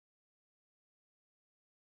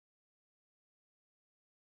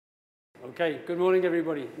Okay, good morning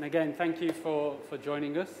everybody, and again thank you for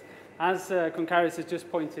joining us. As Concaris has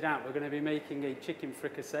just pointed out, we're going to be making a chicken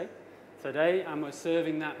fricassee today, and we're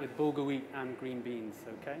serving that with bulgur wheat and green beans,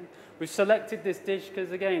 okay? We've selected this dish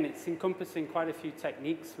because again it's encompassing quite a few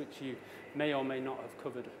techniques which you may or may not have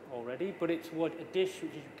covered already, but it's a dish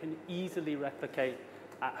which you can easily replicate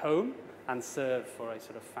at home and serve for a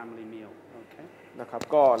sort of family meal, okay? นะครับ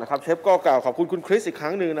ก็นะครับเชฟก็กล่าวขอบคุณคุณคริสอีกค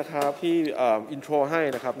รั้งหนึ่งนะครับที่อินโทรให้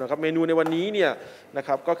นะครับเมนูในวันนี้เนี่ยนะค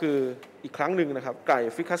รับก็คืออีกครั้งหนึ่งนะครับไก่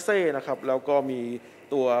ฟริคาเซ่นะครับแล้วก็มี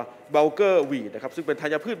ตัวบัลเกอร์วีดนะครับซึ่งเป็นธั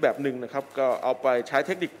ญพืชแบบหนึ่งนะครับก็เอาไปใช้เ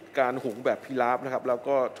ทคนิคการหุงแบบพิลาฟนะครับแล้ว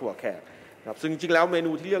ก็ถั่วแขกนะครับซึ่งจริงๆแล้วเม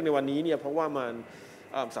นูที่เลือกในวันนี้เนี่ยเพราะว่ามัน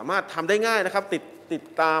สามารถทำได้ง่ายนะครับติด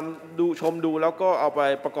ตามดูชมดูแล้วก็เอาไป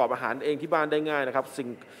ประกอบอาหารเองที่บ้านได้ง่ายนะครับสิ่ง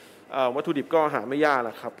วัตถุดิบก็หาไม่ยาก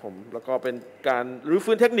นะครับผมแล้วก็เป็นการรื้อ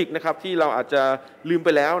ฟื้นเทคนิคนะครับที่เราอาจจะลืมไป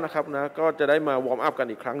แล้วนะครับนะก็จะได้มาวอร์มอัพกัน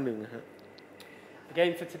อีกครั้งหนึ่งฮะ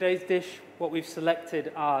Again for today's dish what we've selected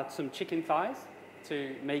are some chicken thighs to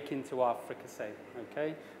make into our fricassee, okay?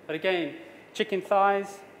 But again chicken thighs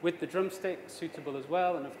with the drumstick suitable as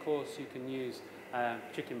well, and of course you can use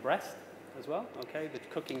chicken breast as well, okay? The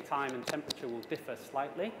cooking time and temperature will differ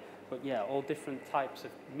slightly.But yeah, all different types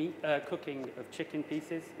of meat cooking of chicken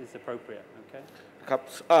pieces is appropriate. Okay. ครับ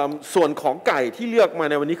ส่วนของไก่ที่เลือกมา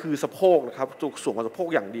ในวันนี้คือสะโพกนะครับส่วนของสะโพก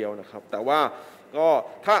อย่างเดียวนะครับแต่ว่าก็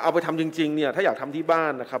ถ้าเอาไปทำจริงๆเนี่ยถ้าอยากทำที่บ้า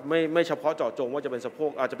นนะครับไม่เฉพาะเจาะจงว่าจะเป็นสะโพก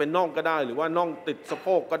อาจจะเป็นน่องก็ได้หรือว่าน่องติดสะโพ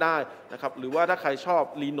กก็ได้นะครับหรือว่าถ้าใครชอบ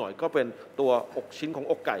ลีนหน่อยก็เป็นตัวอกชิ้นของ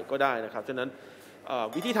อกไก่ก็ได้นะครับฉะนั้น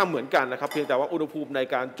วิธีทำเหมือนกันนะครับเพียงแต่ว่าอุณหภูมิใน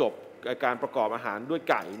การการประกอบอาหารด้วย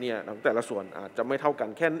ไก่เนี่ยแต่ละส่วนอาจจะไม่เท่ากัน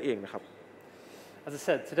แค่นั้นเองนะครับ As I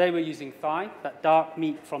said, today we're using thigh, that dark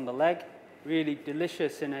meat from the leg, really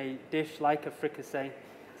delicious in a dish like a fricassee.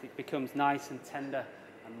 It becomes nice and tender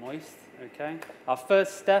and moist. Okay. Our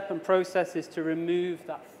first step and process is to remove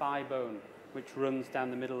that thigh bone, which runs down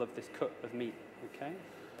the middle of this cut of meat. Okay.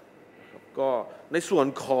 ก็ในส่วน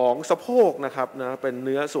ของสะโพกนะครับนะเป็นเ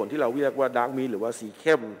นื้อส่วนที่เราเรียกว่าดาร์กมีทหรือว่าสีเ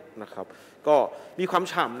ข้มนะครับก็มีความ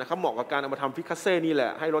ฉ่ำนะครับเหมาะกับการเอามาทำฟิคาเซ่นี่แหล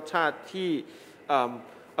ะให้รสชาติที่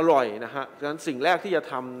อร่อยนะฮะดังนั้นสิ่งแรกที่จะ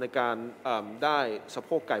ทำในการได้สะโพ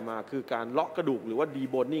กไก่มาคือการเลาะกระดูกหรือว่าดี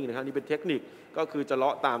โบนนิ่งนะครับนี่เป็นเทคนิคก็คือจะเลา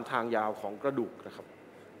ะตามทางยาวของกระดูกนะครับ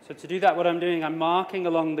So to do that what I'm doing I'm marking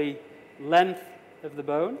along the length of the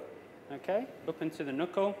bone, okay, up into the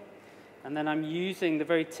knuckle.And then I'm using the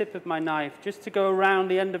very tip of my knife just to go around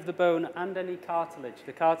the end of the bone and any cartilage.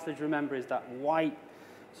 The cartilage, remember, is that white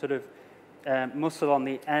sort of muscle on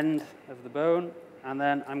the end of the bone. And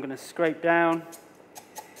then I'm going to scrape down.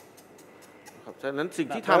 ครับฉะนั้นสิ่ง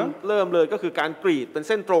ที่ทำเริ่มเลยก็คือการกรีดเป็นเ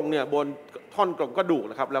ส้นตรงเนี่ยบนท่อนกระดูก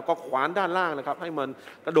นะครับแล้วก็ขวานด้านล่างนะครับให้มัน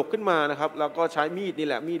กระดกขึ้นมานะครับแล้วก็ใช้มีดนี่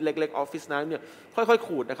แหละมีดเล็กๆออฟฟิศไนฟ์เนี่ยค่อยๆ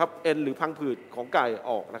ขูดนะครับเอ็นหรือพังผืดของไก่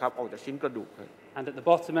ออกนะครับออกจากชิ้นกระดูก And at the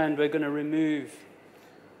bottom end we're going to remove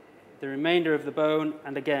the remainder of the bone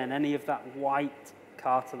and again any of that white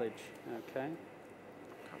cartilage. Okay.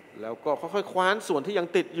 แล้วก็ค่อยๆคว้านส่วนที่ยัง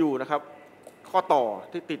ติดอยู่นะครับข้อต่อ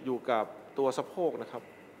ที่ติดอยู่กับตัวสะโพกนะครับ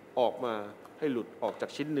ออกมาให้หลุดออกจาก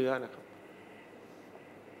ชิ้นเนื้อนะครับ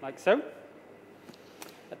Like so.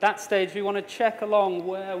 At that stage we want to check along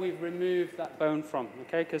where we've removed that bone from,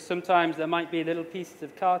 okay? Because sometimes there might be little pieces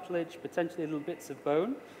of cartilage, potentially little bits of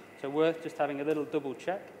bone, so worth just having a little double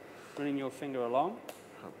check, running your finger along.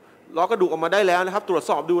 ล้อกระดูกออกมาได้แล้วนะครับตรวจ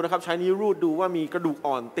สอบดูนะครับใช้นิ้วรูดดูว่ามีกระดูก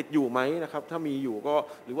อ่อนติดอยู่ไหมนะครับถ้ามีอยู่ก็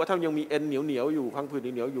หรือว่าถ้ายังมีเอ็นเหนียวอยู่พังผืด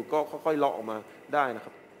เหนียวอยู่ก็ค่อยๆเลาะออกมาได้นะค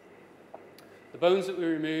รับ The bones that we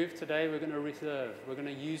remove today we're going to reserve. We're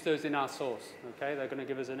going to use those in our sauce, okay? They're going to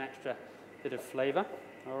give us an extra bit of flavor,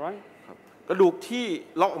 all right? กระดูกที่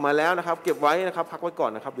เลาะออกมาแล้วนะครับเก็บไว้นะครับพักไว้ก่อ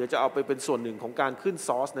นนะครับเดี๋ยวจะเอาไปเป็นส่วนหนึ่งของการขึ้นซ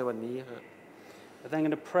อสในวันนี้ฮะ But then I'm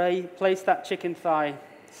going to place that chicken thigh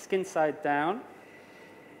skin side down,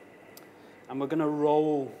 and we're going to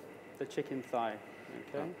roll the chicken thigh,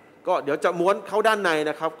 okay? ก็เดี๋ยวจะม้วนเข้าด้านใน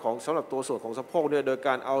นะครับของสำหรับตัวส่วนของสะโพกเนี่ยโดยก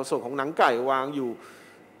ารเอาส่วนของหนังไก่วางอยู่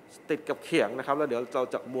ติดกับเขียงนะครับแล้วเดี๋ยวเรา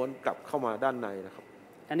จะม้วนกลับเข้ามาด้านในนะครับ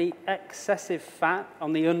Any excessive fat on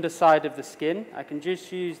the underside of the skin, I can just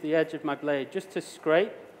use the edge of my blade just to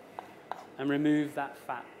scrape and remove that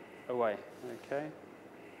fat away, okay?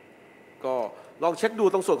 ก็ลองเช็คดู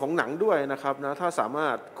ตรงส่วนของหนังด้วยนะครับนะถ้าสามา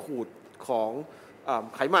รถขูดของ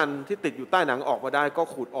ไขมันที่ติดอยู่ใต้หนังออกมาได้ก็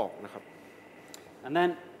ขูดออกนะครับ And then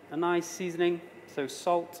a nice seasoning, so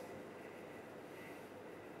salt.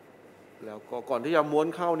 แล้วก็ก่อนที่จะม้วน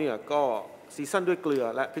เข้าเนี่ยก็ซีซั่นด้วยเกลือ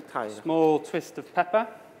และพริกไทย Small twist of pepper.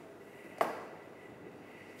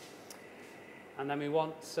 And then we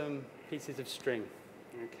want some pieces of string,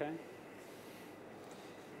 okay?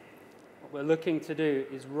 what we're looking to do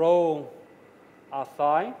is roll our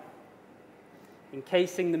thigh,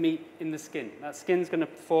 encasing the meat in the skin. That skin's going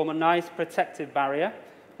to form a nice protective barrier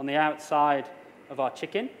on the outside of our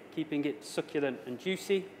chicken, keeping it succulent and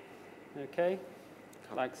juicy. Okay,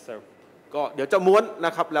 like so. ก็เดี๋ยวจะม้วนน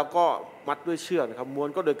ะครับแล้วก็มัดด้วยเชือกนะครับม้วน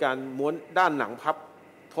ก็โดยการม้วนด้านหนังพับ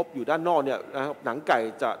ทบอยู่ด้านนอกเนี่ยนะครับหนังไก่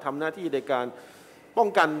จะทำหน้าที่ในการป้อง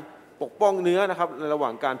กันปกป้องเนื้อนะครับในระหว่า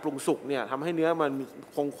งการปรุงสุกเนี่ยทำให้เนื้อมัน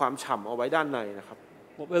คงความฉ่ำเอาไว้ด้านในนะครับ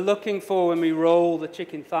What we're looking for when we roll the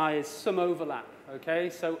chicken thigh is some overlap. Okay,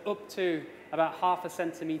 so up to about half a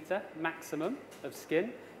centimeter maximum of skin.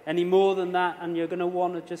 Any more than that, and you're going to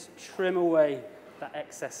want to just trim away that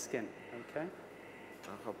excess skin. Okay.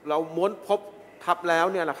 เราม้วนพบทับแล้ว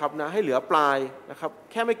เนี่ยนะครับนะให้เหลือปลายนะครับ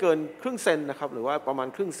แค่ไม่เกินครึ่งเซนนะครับหรือว่าประมาณ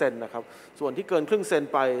ครึ่งเซนนะครับส่วนที่เกินครึ่งเซน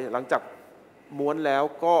ไปหลังจากม้วนแล้ว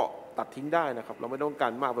ก็ตัดทิ้งได้นะครับเราไม่ต้องกา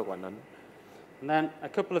รมากไปกว่านั้น And then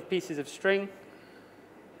a couple of pieces of string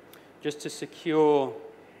just to secure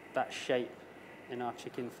that shape in our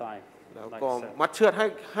chicken thigh. แล้วก็มัดเชือก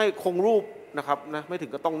ให้คงรูปนะครับนะไม่ถึ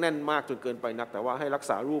งก็ต้องแน่นมากจนเกินไปนักแต่ว่าให้รัก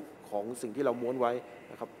ษารูปของสิ่งที่เราม้วนไว้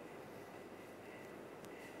นะครับ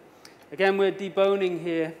Again, we're deboning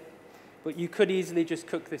here, but you could easily just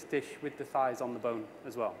cook this dish with the thighs on the bone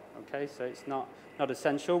as well. Okay, so it's not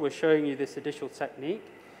essential. We're showing you this additional technique.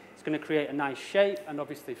 It's going to create a nice shape, and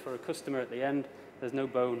obviously for a customer at the end, there's no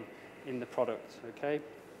bone in the product. Okay.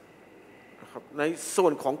 ในส่ว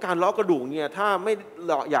นของการเลาะกระดูกเนี่ยถ้าไม่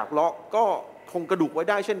อยากเลาะก็คงกระดูกไว้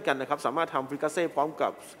ได้เช่นกันนะครับสามารถทำฟริกาเซ่พร้อมกั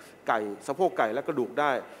บไก่สะโพกไก่และกระดูกไ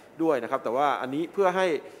ด้ด้วยนะครับแต่ว่าอันนี้เพื่อให้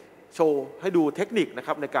โชว์ให้ดูเทคนิคนะค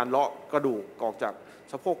รับในการเลาะกระดูกออกจาก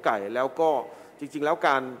สะโพกไก่แล้วก็จริงๆแล้วก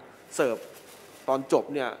ารเสิร์ฟตอนจบ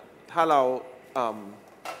เนี่ยถ้าเรา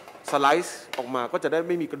สไลซ์ออกมาก็จะได้ไ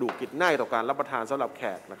ม่มีกระดูกกินง่ายต่อการรับประทานสำหรับแข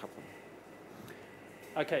กนะครับ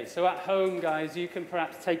Okay, so at home, guys, you can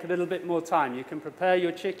perhaps take a little bit more time. You can prepare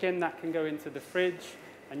your chicken, that can go into the fridge,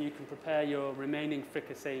 and you can prepare your remaining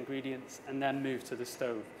fricassee ingredients and then move to the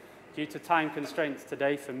stove. Due to time constraints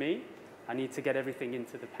today for me, I need to get everything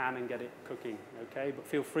into the pan and get it cooking, okay? But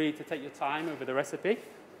feel free to take your time over the recipe.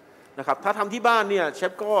 นะครับถ้าทำที่บ้านเนี่ยเช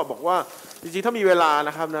ฟก็บอกว่าจริงๆถ้ามีเวลา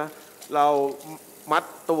นะครับนะเรามัด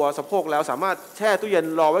ตัวสะโพกแล้วสามารถแช่ตู้เย็น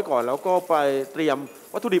รอไว้ก่อนแล้วก็ไปเตรียม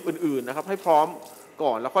วัตถุดิบอื่นๆนะครับให้พร้อม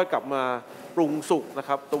ก่อนแล้วค่อยกลับมาปรุงสุกนะค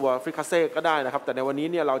รับตัวฟริคาเซ่ก็ได้นะครับแต่ในวันนี้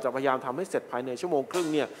เนี่ยเราจะพยายามทำให้เสร็จภายในชั่วโมงครึ่ง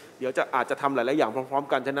เนี่ยเดี๋ยวอาจจะทำหลายๆอย่างพร้อม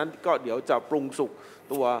ๆกันฉะนั้นก็เดี๋ยวจะปรุงสุก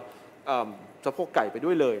ตัวสะโพกไก่ไปด้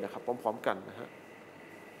วยเลยนะครับพร้อมๆกันนะฮะ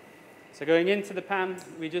So going into the pan,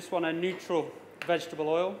 we just want a neutral vegetable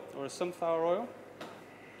oil or a sunflower oil.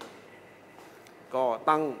 ก็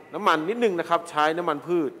ตั้งน้ำมันนิดนึงนะครับใช้น้ำมัน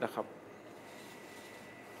พืชนะครับ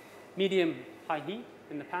Medium high heat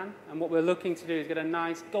in the pan, and what we're looking to do is get a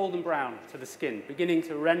nice golden brown to the skin, beginning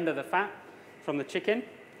to render the fat from the chicken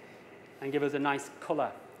and give us a nice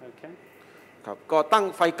color. Okay. ครับก็ตั้ง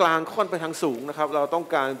ไฟกลางค่อนไปทางสูงนะครับเราต้อง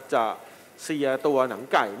การจะเสียตัวหนัง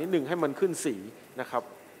ไก่นิดนึงให้มันขึ้นสีนะครับ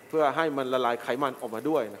เพื่อให้มันละลายไขมันออกมา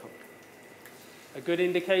ด้วยนะครับ A good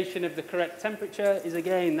indication of the correct temperature is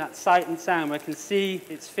again that sight and sound. I can see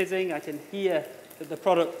it's fizzing. I can hear that the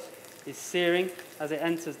product is searing as it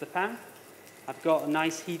enters the pan. I've got a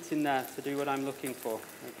nice heat in there to do what I'm looking for.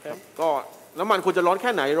 Okay. ก็น้ำมันควรจะร้อนแ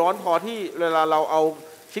ค่ไหนร้อนพอที่เวลาเราเอา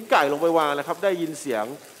ชิ้นไก่ลงไปวางนะครับได้ยินเสียง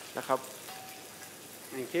นะครับ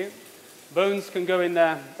Thank you. Bones can go in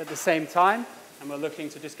there at the same time, and we're looking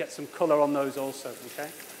to just get some color on those also. Okay.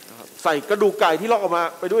 ใส่กระดูกไก่ที่ลอกออกมา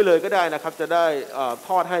ไปด้วยเลยก็ได้นะครับจะได้ท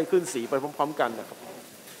อดให้ขึ้นสีไปพร้อมๆกันนะครับ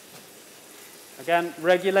Again,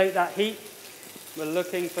 regulate that heat. We're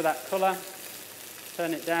looking for that color.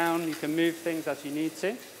 Turn it down. You can move things as you need to.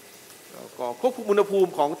 ก็ควบคุมอุณหภู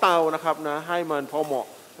มิของเตานะครับนะให้มันพอเหมาะ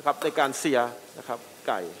นะครับในการเสียนะครับไ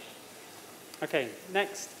ก่ Okay.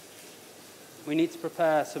 Next, we need to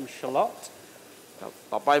prepare some shallot.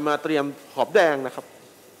 ต่อไปมาเตรียมหอมแดงนะครับ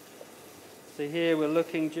So here we're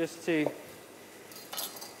looking just to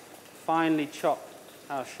finely chop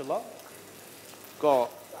our shallot. ก็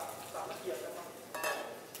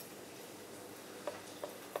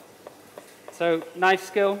So knife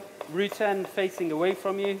skill, root end facing away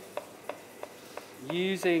from you,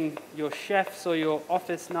 using your chef's or your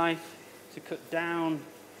office knife to cut down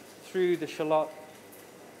through the shallot,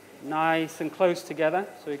 nice and close together,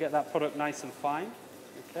 so you get that product nice and fine.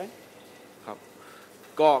 Okay. ครับ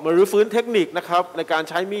ก็มารื้อฟื้นเทคนิคนะครับในการ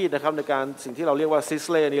ใช้มีดนะครับในการสิ่งที่เราเรียกว่าซิส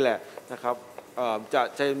เลนี่แหละนะครับจะ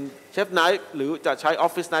ใช้เชฟไนฟ์หรือจะใช้ออ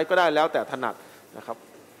ฟฟิศไนฟ์ก็ได้แล้วแต่ถนัดนะครับ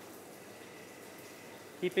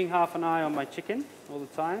Keeping half an eye on my chicken all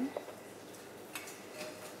the time.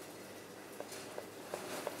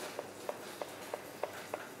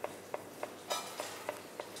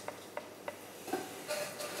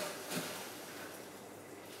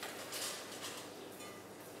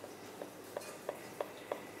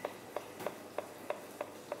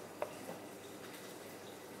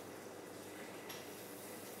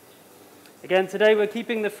 Again, today we're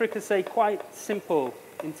keeping the fricassee quite simple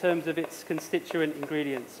in terms of its constituent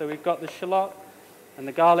ingredients. So we've got the shallot and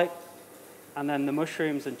the garlic, and then the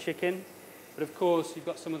mushrooms and chicken. But of course, you've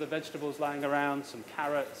got some of the vegetables lying around, some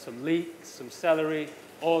carrots, some leeks, some celery,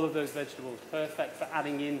 all of those vegetables, perfect for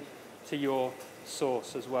adding in to your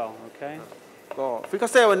sauce as well, okay? ก็ฟริคา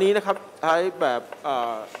เซ่วันนี้นะครับใช้แบบ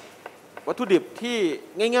วัตถุดิบที่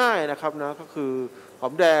ง่ายๆนะครับนะก็คือหอ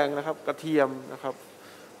มแดงนะครับกระเทียมนะครับ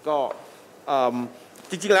ก็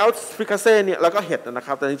จริงๆแล้วฟริคาเซ่เนี่ยแล้วก็เห็ดนะค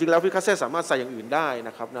รับแต่จริงๆแล้วฟริคาเซ่สามารถใส่อย่างอื่นได้น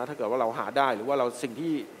ะครับนะถ้าเกิดว่าเราหาได้หรือว่าเราสิ่ง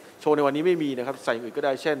ที่โชว์ในวันนี้ไม่มีนะครับใส่อย่างอื่นก็ไ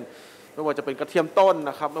ด้เช่นไม่ว่าจะเป็นกระเทียมต้น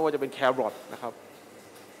นะครับไม่ว่าจะเป็นแครอทนะครับ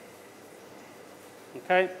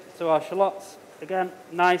Okay, so our shallots again,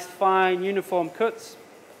 nice fine uniform cuts.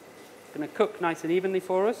 Going to cook nice and evenly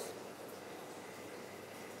for us.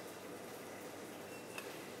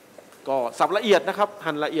 ก็สับละเอียดนะครับ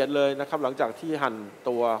หั่นละเอียดเลยนะครับหลังจากที่หั่น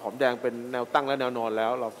ตัวหอมแดงเป็นแนวตั้งและแนวนอนแล้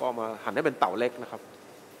วเราก็มาหั่นให้เป็นเต่าเล็กนะครับ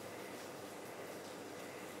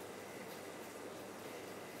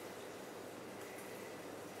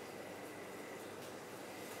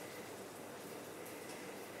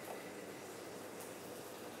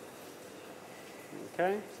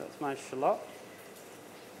Okay, so that's my shallot.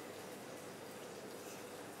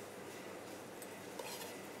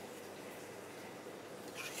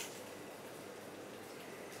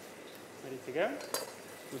 Ready to go?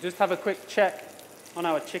 We'll just have a quick check on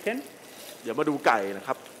our chicken. เดี๋ยวมาดูไก่นะค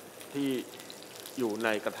รับที่อยู่ใน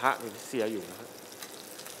กระทะที่เสียอยู่นะครับ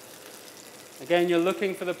Again, you're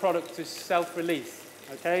looking for the product to self-release.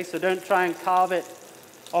 Okay, so don't try and carve it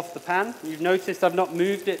off the pan. You've noticed I've not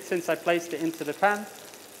moved it since I placed it into the pan.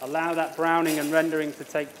 Allow that browning and rendering to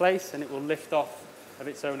take place and it will lift off of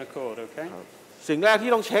its own accord, okay? สิ่งแรก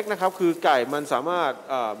ที่ต้องเช็คนะครับคือไก่มันสามารถ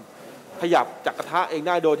ขยับจากกระทะเองไ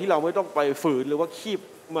ด้โดยที่เราไม่ต้องไปฝืนหรือว่าคีบ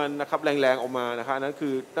มันนะครับแรงๆออกมานะครับ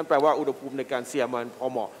นั่นแปลว่าอุณหภูมิในการเสียมันพอ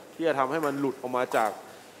เหมาะที่จะทำให้มันหลุดออกมาจาก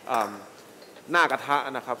หน้ากระทะ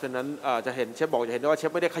นะครับฉะนั้นจะเห็นเชฟบอกจะเห็นได้ว่าเช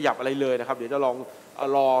ฟไม่ได้ขยับอะไรเลยนะครับเดี๋ยวจะลอง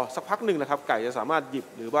รอสักพักหนึ่งนะครับไก่จะสามารถหยิบ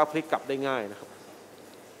หรือว่าพลิกกลับได้ง่ายนะครับ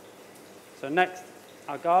So next,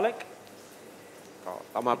 our garlic. ก็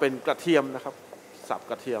ต่อมาเป็นกระเทียมนะครับสับ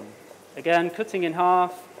กระเทียม Again, cutting in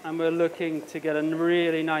half, and we're looking to get a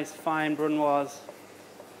really nice fine brunoise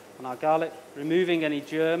on our garlic, removing any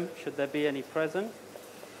germ should there be any present.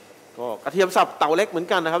 ก็กระเทียมสับเตาเล็กเหมือน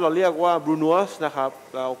กันนะครับเราเรียกว่าบรูนัสนะครับ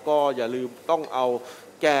แล้วก็อย่าลืมต้องเอา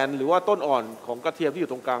แกนหรือว่าต้นอ่อนของกระเทียมที่อ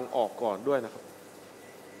ยู่ตรงกลางออกก่อนด้วยนะครับ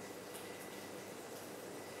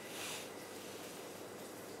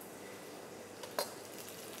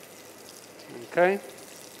Okay.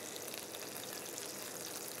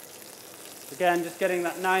 Again, just getting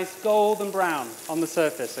that nice golden brown on the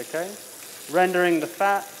surface, okay? Rendering the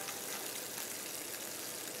fat.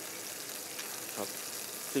 ครับ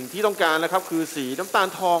สิ่งที่ต้องการนะครับคือสีน้ำตาล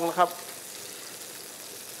ทองนะครับ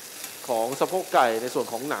ของสะโพกไก่ในส่วน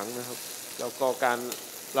ของหนังนะครับแล้วก็การ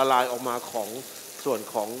ละลายออกมาของส่วน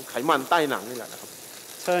ของไขมันใต้หนังนี่แหละนะครับ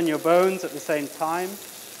Turn your bones at the same time.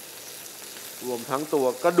 รวมทั้งตัว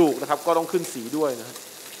กระดูกนะครับก็ต้องขึ้นสีด้วยนะครับ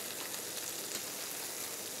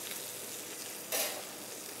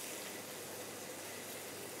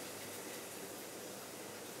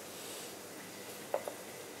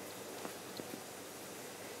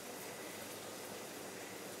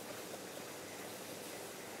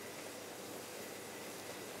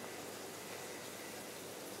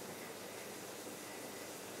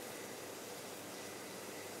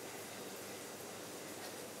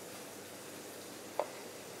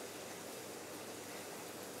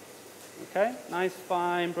Okay, nice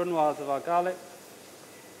fine brunoise of our garlic.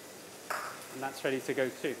 And that's ready to go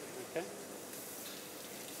too, okay?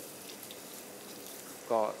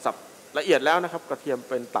 ก็สับละเอียดแล้วนะครับกระเทียม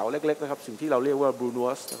เป็นเต๋าเล็กๆนะครับสิ่งที่เราเรียกว่าบรูนั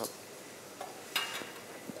สนะครับ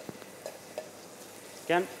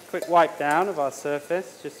Again, quick wipe down of our surface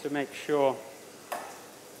just to make sure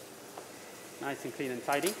nice and clean and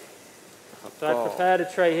tidy. So I've prepared a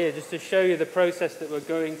tray here just to show you the process that we're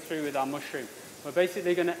going through with our mushroom. We're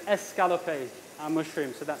basically going to escalope our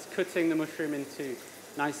mushroom, so that's cutting the mushroom into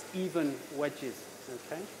nice even wedges,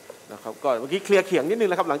 okay? นะครับก็เมื่อกี้เคลียร์เขียงนิดนึง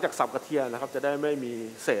นะครับหลังจากสับกระเทียมนะครับจะได้ไม่มี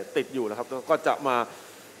เศษติดอยู่นะครับก็จะมา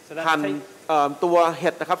หั่นตัวเห็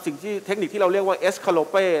ดนะครับสิ่งที่เทคนิคที่เราเรียกว่าเอสคาโล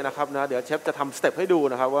เป้นะครับนะเดี๋ยวเชฟจะทำสเต็ปให้ดู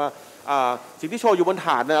นะครับว่าสิ่งที่โชว์อยู่บนถ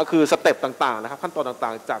าดนะคือสเต็ปต่างๆนะครับขั้นตอนต่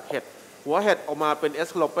างๆจากเห็ดหัวเห็ดออกมาเป็นเอส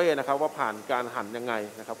คาโลเป้นะครับว่าผ่านการหั่นยังไง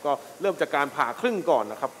นะครับก็เริ่มจากการผ่าครึ่งก่อน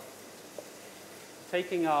นะครับ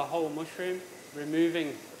Taking our whole mushroom, removing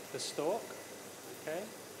the stalk, okay,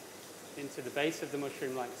 into the base of the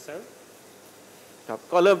mushroom like so. ครับ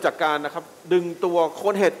ก็เริ่มจากการนะครับดึงตัวโค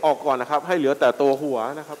นเห็ดออกก่อนนะครับให้เหลือแต่ตัวหัว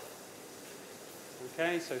นะครับ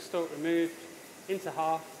Okay, so stalk removed into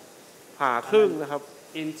half. ผ่าครึ่งนะครับ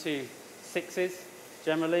Into sixes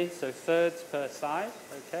generally, so thirds per side.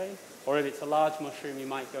 Okay, or if it's a large mushroom, you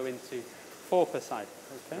might go into 4 per side.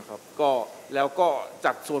 Okay. นะครับก็แล้วก็จ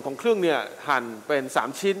ากส่วนของครึ่งเนี่ยหั่นเป็น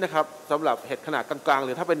3ชิ้นนะครับสำหรับเห็ดขนาดกลางๆห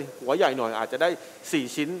รือถ้าเป็นหัวใหญ่หน่อยอาจจะได้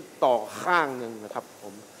4ชิ้นต่อข้างหนึ่งนะครับผ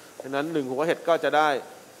มดังนั้น1หัวเห็ดก็จะได้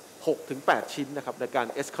6 ถึง 8 ชิ้นนะครับในการ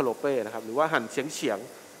เอสคาโลเป้นะครับหรือว่าหั่นเฉียง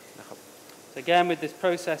ๆนะครับ So again, with this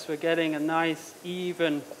process, we're getting a nice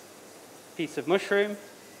even piece of mushroom,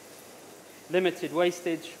 limited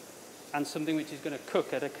wastage, and something which is going to cook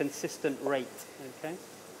at a consistent rate. Okay.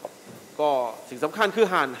 ก็สิ่งสำคัญคือ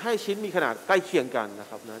หั่นให้ชิ้นมีขนาดใกล้เคียงกันนะ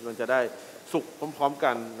ครับนะมันจะได้สุกพร้อมๆ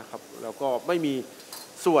กันนะครับแล้วก็ไม่มี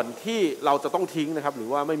ส่วนที่เราจะต้องทิ้งนะครับหรือ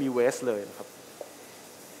ว่าไม่มีเวสเลยนะครับ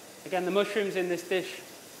Again, the mushrooms in this dish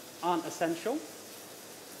aren't essential,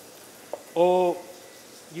 or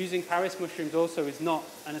using Paris mushrooms also is not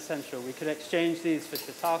an essential. We could exchange these for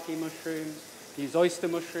shiitake mushrooms, use oyster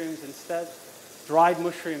mushrooms instead, dried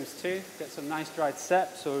mushrooms too, get some nice dried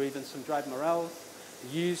ceps or even some dried morels.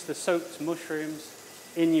 Use the soaked mushrooms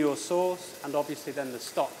in your sauce and obviously then the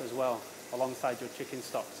stock as well alongside your chicken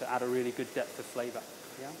stock to add a really good depth of flavor.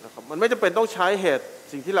 นะครับมันไม่จำเป็นต้องใช้เห็ด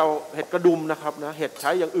สิ่งที่เราเห็ดกระดุมนะครับนะเห็ดใ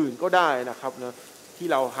ช้อย่างอื่นก็ได้นะครับนะที่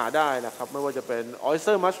เราหาได้นะครับไม่ว่าจะเป็น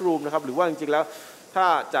oyster mushroom นะครับหรือว่าจริงๆแล้วถ้า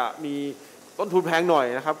จะมีต้นทุนแพงหน่อย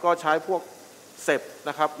นะครับก็ใช้พวกเซป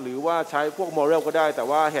นะครับหรือว่าใช้พวกมอเรลก็ได้แต่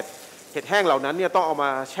ว่าเห็ดแห้งเหล่านั้นเนี่ยต้องเอาม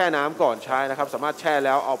าแช่น้ำก่อนใช้นะครับสามารถแช่แ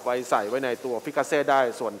ล้วเอาไปใส่ไว้ในตัวฟิกาเซ่ได้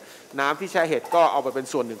ส่วนน้ำที่แช่เห็ดก็เอาไปเป็น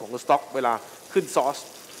ส่วนหนึ่งของสต็อกเวลาขึ้นซอส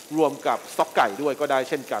รวมกับสต็อกไก่ด้วยก็ได้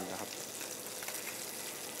เช่นกันนะครับ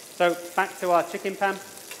So back to our chicken pan.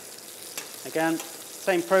 Again,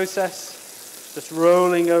 same process, just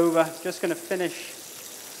rolling over. Just going to finish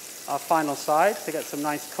our final side to get some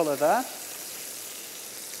nice color there.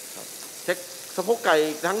 เช็คสะโพกไก่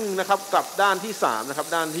อีกครั้งนึงนะครับกลับด้านที่3นะครับ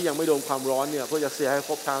ด้านที่ยังไม่โดนความร้อนเนี่ยเพื่อจะเสียให้ค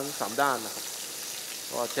รบทั้ง3ด้านนะครับ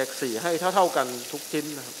ก็เช็คสีให้เท่ากันทุกชิ้น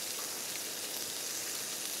นะครับ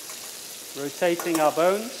Rotating our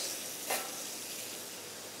bones.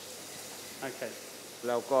 Okay.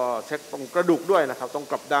 แล้วก็เช็คตรงกระดูกด้วยนะครับต้อง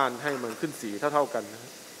กลับด้านให้มันขึ้นสีเท่ากันนะ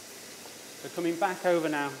We're coming back over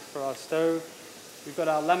now for our stove. We've got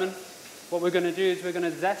our lemon. What we're going to do is we're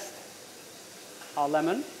going to zest our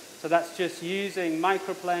lemon. So that's just using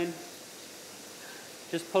microplane,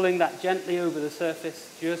 just pulling that gently over the surface,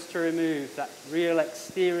 just to remove that real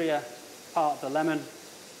exterior part of the lemon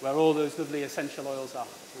where all those lovely essential oils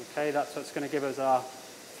are. Okay, that's what's going to give us our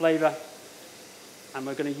flavor. And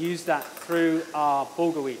we're going to use that through our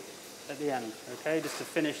bulgur wheat at the end. Okay, just to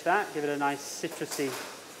finish that, give it a nice citrusy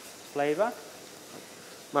flavor.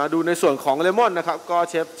 มาดูในส่วนของเลมอนนะครับก็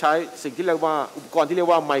เชฟใช้สิ่งที่เรียกว่าอุปกรณ์ที่เรียก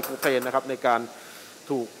ว่าไมโครเพนนะครับในการ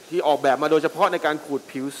ถูกที่ออกแบบมาโดยเฉพาะในการขูด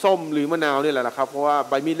ผิวส้มหรือมะนาวนี่แหละนะครับเพราะว่า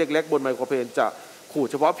ใบมีดเล็กๆบนไมโครเพนจะขูด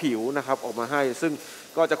เฉพาะผิวนะครับออกมาให้ซึ่ง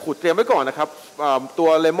ก็จะขูดเตรียมไว้ก่อนนะครับตัว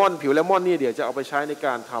เลมอนผิวเลมอนนี่เดี๋ยวจะเอาไปใช้ในก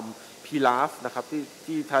ารทำพิลาฟนะครับ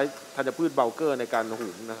ที่ใช้ธัญพืชเบลเกอร์ในการหุ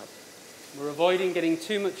งนะครับ We're avoiding getting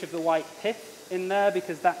too much of the white pith in there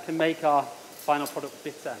because that can make our final product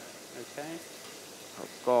bitter. Okay.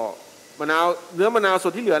 ก็มะนาวเนื้อมะนาวส่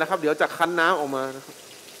วนที่เหลือนะครับเดี๋ยวจะคั้นน้ำออกมานะครับ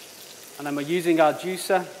And then we're using our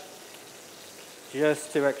juicer just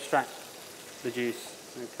to extract the juice.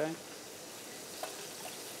 Okay.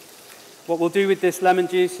 What we'll do with this lemon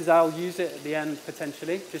juice is I'll use it at the end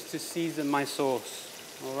potentially just to season my sauce.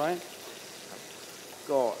 All right.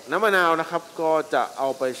 ก็น้ำมะนาวนะครับก็จะเอา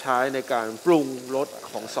ไปใช้ในการปรุงรส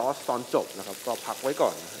ของซอสตอนจบนะครับก็พักไว้ก่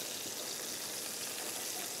อน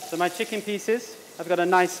So my chicken pieces have got a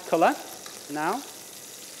nice color now.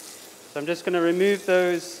 So I'm just going to remove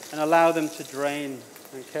those and allow them to drain.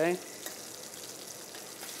 Okay.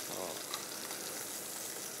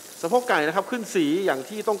 สะโพกไก่นะครับขึ้นสีอย่าง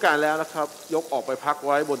ที่ต้องการแล้วนะครับยกออกไปพักไ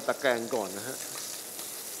ว้บนตะแกรงก่อนนะฮะ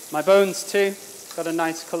My bones too got a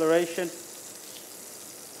nice coloration.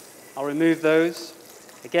 I'll remove those.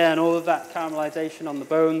 Again, all of that caramelization on the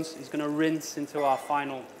bones is going to rinse into our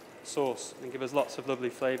final sauce and give us lots of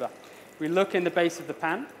lovely flavor. We look in the base of the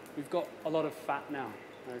pan. We've got a lot of fat now.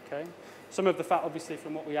 Okay. Some of the fat obviously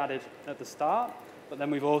from what we added at the start, but then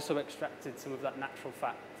we've also extracted some of that natural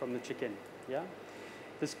fat from the chicken. Yeah.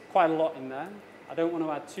 There's quite a lot in there. I don't want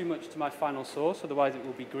to add too much to my final sauce, otherwise it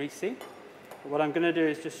will be greasy. But what I'm going to do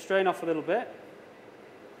is just strain off a little bit.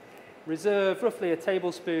 Reserve roughly a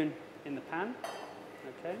tablespoon in the pan.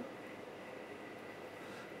 Okay.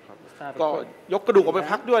 ก็ยกกระดูกออกไป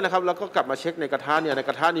พักด้วยนะครับแล้วก็กลับมาเช็คในกระทะเนี่ยในก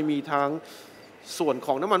ระทะนี่มีทั้ง ส่วนข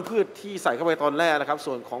องน้ำมันพืชที่ใส่เข้าไปตอนแรกนะครับ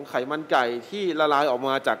ส่วนของไขมันไก่ที่ละลายออกม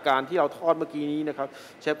าจากการที่เราทอดเมื่อกี้นี้นะครับ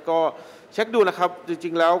เชฟก็เช็คดูนะครับจ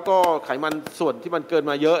ริงๆแล้วก็ไขมันส่วนที่มันเกิน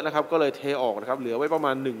มาเยอะนะครับก็เลยเทออกนะครับเหลือไว้ประม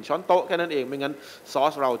าณ1ช้อนโต๊ะแค่นั้นเองไม่งั้นซอ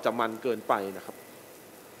สเราจะมันเกินไปนะครับ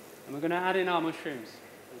And we're going to add in our mushrooms,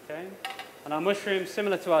 okay? And our mushrooms,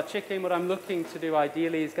 similar to our chicken, what I'm looking to do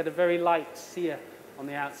ideally is get a very light sear on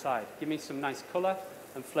the outside. Give me some nice colour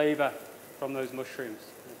and flavour from those mushrooms,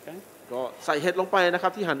 okay? ก็ใส่เห็ดลงไปนะครั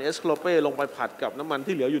บที่หั่นเอสโคโลเป้ลงไปผัดกับน้ำมัน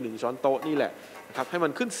ที่เหลืออยู่1ช้อนโต๊ะนี่แหละนะครับให้มั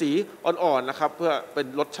นขึ้นสีอ่อนๆนะครับเพื่อเป็น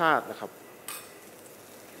รสชาตินะครับ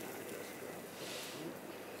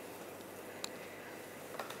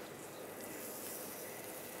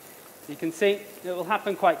You can see it will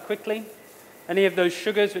happen quite quickly. Any of those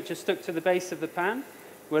sugars which are stuck to the base of the pan,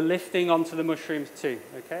 we're lifting onto the mushrooms too,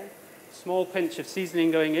 okay? Small pinch of seasoning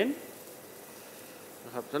going in. น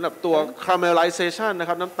ะครับสำหรับตัว caramelization นะค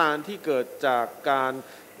รับน้ำตาลที่เกิดจากการ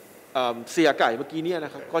เสียไก่เมื่อกี้เนี่ยน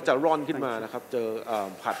ะครับก็จะร่อนขึ้นมานะครับเจอ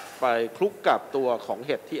ผัดไปคลุกกับตัวของเ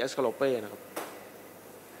ห็ดที่เอสคาโลเป้นะครับ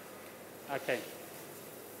Okay.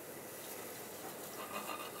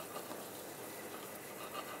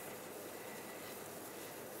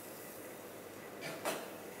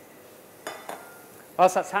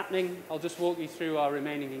 Whilst that's happening, I'll just walk you through our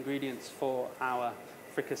remaining ingredients for our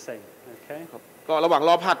fricassee, okay? ก็ระหว่างร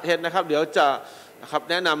อผัดเห็ดนะครับเดี๋ยวจะนะครับ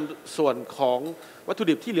แนะนำส่วนของวัตถุ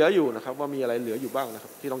ดิบที่เหลืออยู่นะครับว่ามีอะไรเหลืออยู่บ้างนะครั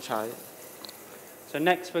บที่ต้องใช้ So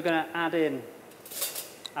next we're going to add in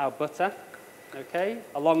our butter, okay,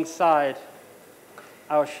 alongside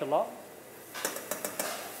our shallot.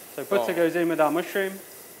 So butter goes in with our mushroom.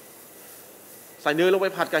 ใส่เนยลงไป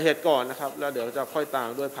ผัดกับเห็ดก่อนนะครับแล้วเดี๋ยวจะค่อยตาม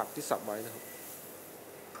ด้วยผักที่สับไว้นะครับ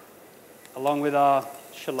Along with our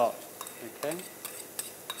shallot, okay.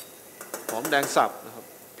 หอมแดงสับนะครับ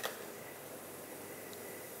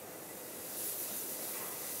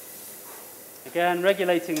Again,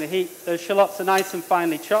 regulating the heat. Those shallots are nice and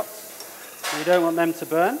finely chopped. You don't want them to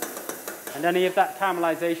burn. And any of that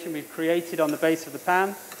caramelization we've created on the base of the pan,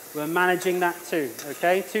 we're managing that too,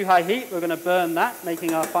 okay? Too high heat, we're going to burn that,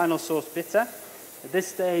 making our final sauce bitter. At this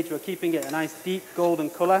stage, we're keeping it a nice deep golden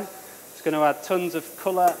color. It's going to add tons of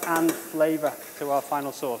color and flavor to our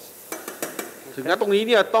final sauce. ถึงนั้นตรงนี้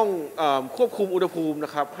เนี่ยต้องควบคุมอุณหภูมิน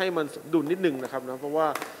ะครับให้มันสมดุลนิดนึงนะครับนะเพราะว่า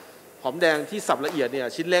หอมแดงที่สับละเอียดเนี่ย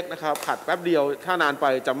ชิ้นเล็กนะครับผัดแป๊บเดียวถ้านานไป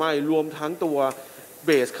จะไหม้รวมทั้งตัวเบ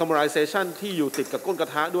สคาร์เมลไลเซชันที่อยู่ติดกับก้นกระ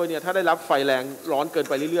ทะด้วยเนี่ยถ้าได้รับไฟแรงร้อนเกิน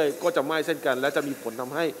ไปเรื่อยๆก็จะไหม้เช่นกันและจะมีผลท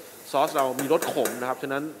ำให้ซอสเรามีรสขมนะครับฉ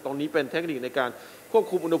ะนั้นตรงนี้เป็นเทคนิคในการควบ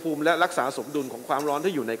คุมอุณหภูมิและรักษาสมดุลของความร้อน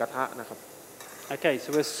ที่อยู่ในกระทะนะครับ Okay, so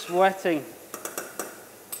we're sweating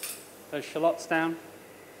those shallots down.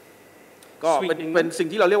 ก็เป็นสิ่ง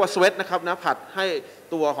ที่เราเรียกว่าสเวตนะครับนะผัดให้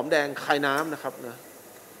ตัวหอมแดงคายน้ำนะครับนะ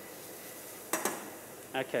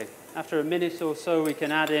Okay, after a minute or so we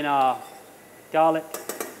can add in our garlic.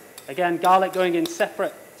 Again, garlic going in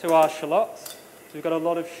separate to our shallots. So we've got a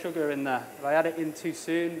lot of sugar in there. If I add it in too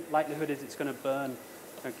soon, likelihood is it's going to burn.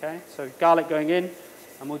 Okay, so garlic going in,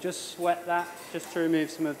 and we'll just sweat that just to remove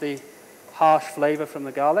some of the harsh flavor from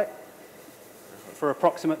the garlic for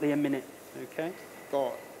approximately a minute. Okay. ก็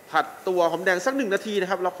ผัดตัวหอมแดงสัก1 นาทีนะ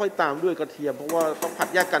ครับแล้วค่อยตามด้วยกระเทียมเพราะว่าต้องผัด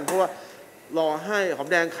แยกกันเพราะว่ารอให้หอม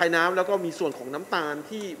แดงคายน้ำแล้วก็มีส่วนของน้ำตาล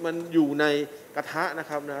ที่มันอยู่ในกระทะนะ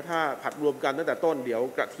ครับนะถ้าผัดรวมกันตั้งแต่ต้นเดี๋ยว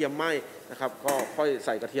กระเทียมไหม้นะครับก็ค่อยใ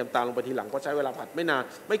ส่กระเทียมตามลงไปทีหลังเพราะใช้เวลาผัดไม่นาน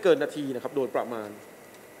ไม่เกินนาทีนะครับโดยประมาณ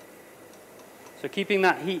So keeping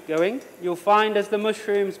that heat going, you'll find as the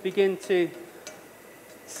mushrooms begin to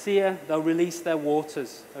sear, they'll release their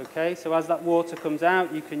waters, okay? So as that water comes out,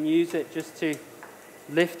 you can use it just to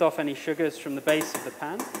lift off any sugars from the base of the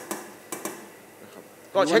pan.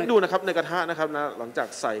 ก็เช็คดูนะครับในกระทะนะครับนะหลังจาก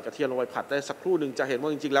ใส่กระเทียมลงไปผัดได้สักครู่หนึ่งจะเห็นว่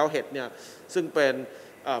าจริงๆแล้วเห็ดเนี่ยซึ่งเป็น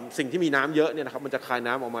สิ่งที่มีน้ำเยอะเนี่ยนะครับมันจะคาย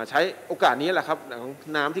น้ำออกมาใช้โอกาสนี้แหละครับ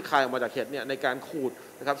น้ำที่คายออกมาจากเห็ดเนี่ยในการขูด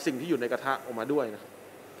นะครับสิ่งที่อยู่ในกระทะออกมาด้วยนะครับ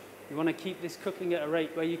You want to keep this cooking at a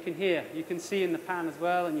rate where you can see in the pan as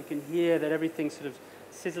well, and you can hear that everything's sort of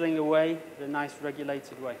sizzling away in a nice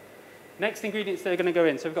regulated way. Next ingredients that are going to go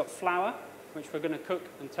in. So we've got flour, which we're going to cook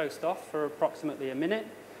and toast off for approximately a minute.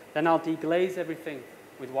 Then I'll deglaze everything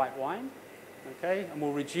with white wine, okay? And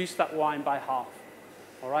we'll reduce that wine by half.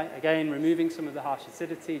 All right, again, removing some of the harsh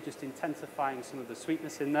acidity, just intensifying some of the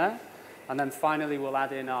sweetness in there. And then finally, we'll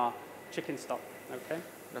add in our chicken stock, okay?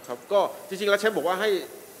 นะครับก็จริงๆแล้วเชฟบอกว่าให้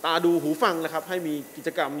ตาดูหูฟังนะครับให้มีกิจ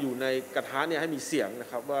กรรมอยู่ในกระทะเนี่ยให้มีเสียงนะ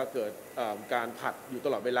ครับว่าเกิดการผัดอยู่ต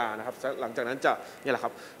ลอดเวลานะครับหลังจากนั้นจะเนี่ยแหละค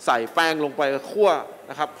รับใส่แป้งลงไปคั่ว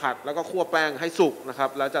นะครับผัดแล้วก็คั่วแป้งให้สุกนะครับ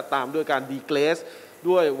แล้วจะตามด้วยการดีเกรส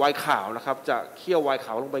ด้วยไวน์ขาวนะครับจะเคี่ยวไวน์ข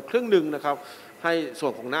าวลงไปครึ่งหนึ่งนะครับให้ส่ว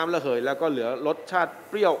นของน้ำระเหยแล้วก็เหลือรสชาติ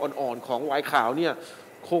เปรี้ยวอ่อนๆของไวน์ขาวเนี่ย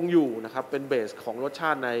คงอยู่นะครับเป็นเบสของรสช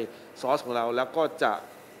าติในซอสของเราแล้วก็จะ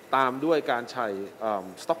ตามด้วยการใส่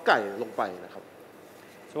สต๊อกไก่ลงไปนะครับ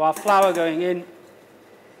So our flour going in,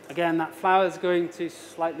 again that flour is going to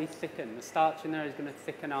slightly thicken. The starch in there is going to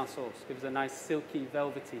thicken our sauce, gives a nice silky,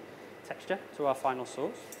 velvety texture to our final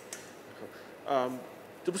sauce.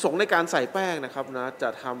 จุดประสงค์ในการใส่แป้งนะครับนะจะ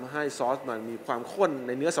ทำให้ซอสมันมีความข้นใ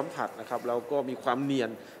นเนื้อสัมผัสนะครับแล้วก็มีความเนียน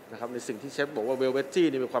นะครับในสิ่งที่เชฟบอกว่าเวลเวจจี้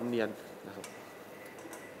นี่มีความเนียนนะครับ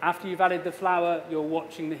After you've added the flour, you're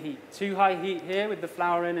watching the heat. Too high heat here with the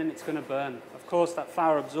flour in and it's going to burn. Of course, that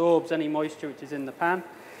flour absorbs any moisture which is in the pan.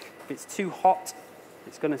 If it's too hot,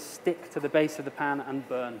 it's going to stick to the base of the pan and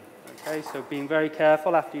burn. Okay, so being very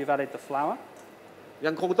careful after you've added the flour.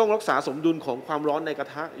 ยังคงต้องรักษาสมดุลของความร้อนในกระ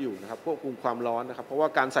ทะอยู่นะครับควบคุมความร้อนนะครับเพราะว่า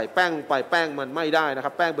การใส่แป้งไปแป้งมันไม่ได้นะค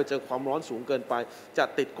รับแป้งไปเจอความร้อนสูงเกินไปจะ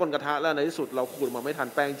ติดก้นกระทะแล้วในที่สุดเราขูดมาไม่ทัน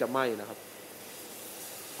แป้งจะไหม้นะครับ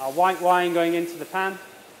Our white wine going into the pan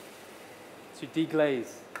to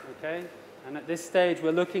deglaze. Okay, and at this stage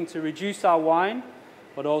we're looking to reduce our wine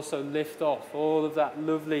but also lift off all of that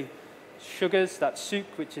lovely sugars, that suc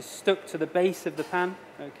which is stuck to the base of the pan.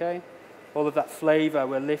 Okay.All of that flavor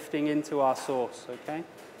we're lifting into our sauce, okay?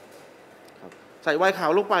 ใส่ไวน์ขา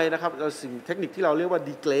วลงไปนะครับเราสิ่งเทคนิคที่เราเรียกว่า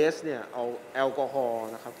ดีเกลสเนี่ยเอาแอลกอฮอล์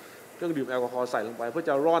นะครับเครื่องดื่มแอลกอฮอล์ใส่ลงไปเพื่อ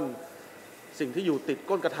จะร่อนสิ่งที่อยู่ติด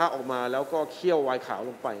ก้นกระทะออกมาแล้วก็เคี่ยวไวน์ขาว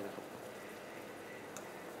ลงไปนะครับ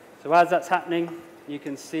So as that's happening, you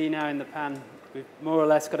can see now in the pan we've more or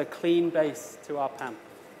less got a clean base to our pan,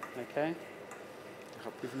 okay?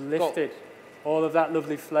 We've lifted all of that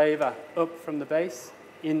lovely flavor up from the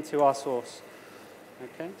base.into our sauce.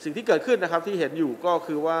 Okay. สิ่งที่เกิดขึ้นนะครับที่เห็นอยู่ก็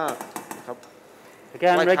คือว่าครับ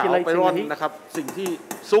Again, ไวน์ขาวไปร่อน regulating the heat. นะครับสิ่งที่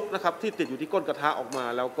ซุกนะครับที่ติดอยู่ที่ก้นกระทะออกมา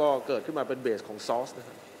แล้วก็เกิดขึ้นมาเป็นเบสของซอสนะค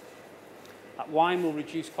รับ That wine will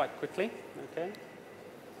reduce quite quickly. Okay.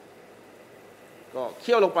 ก็เ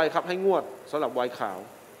คี่ยวลงไปครับให้งวดสำหรับไวน์ขาว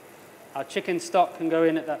Our chicken stock can go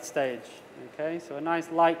in at that stage. Okay. So a nice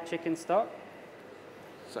light chicken stock.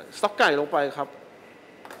 ใส่สต๊อกไก่ลงไปครับ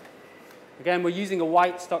Again, we're using a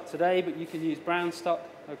white stock today, but you can use brown stock,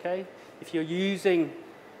 okay? If you're using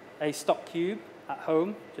a stock cube at home,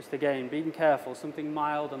 just again, being careful, something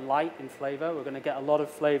mild and light in flavor. We're going to get a lot of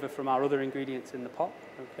flavor from our other ingredients in the pot,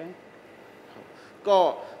 okay? ก็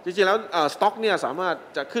จริงๆแล้วสต็อกเนี่ยสามารถ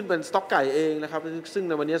จะขึ้นเป็นสต็อกไก่เองนะครับซึ่งใ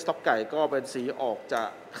นวันนี้สต็อกไก่ก็เป็นสีออกจะ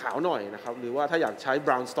ขาวหน่อยนะครับหรือว่าถ้าอยากใช้บ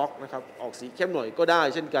ราวน์สต็อกนะครับออกสีเข้มหน่อยก็ได้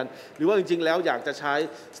เช่นกันหรือว่าจริงๆแล้วอยากจะใช้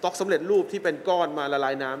สต็อกสำเร็จรูปที่เป็นก้อนมาละล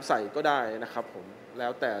ายน้ำใส่ก็ได้นะครับผมแล้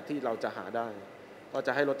วแต่ที่เราจะหาได้ก็จ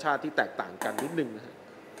ะให้รสชาติที่แตกต่างกันนิดนึงนะฮะ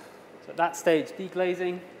So at that stage,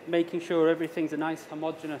 deglazing, making sure everything's a nice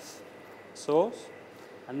homogeneous sauce,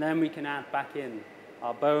 and then we can add back in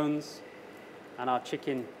our bones.and our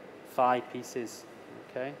chicken thigh pieces,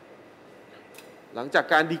 okay? หลังจาก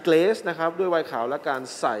การดีเกลสนะครับด้วยไวน์ขาวและการ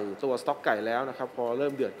ใส่ตัวสต๊อกไก่แล้วนะครับพอเริ่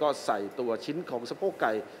มเดือดก็ใส่ตัวชิ้นของสะโพกไ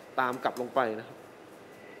ก่ตามกลับลงไปนะครับ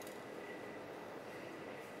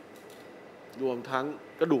รวมทั้ง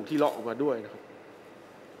กระดูกที่เลาะออกมาด้วยนะครับ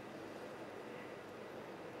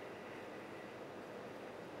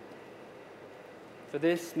For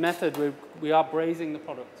this method, we are braising the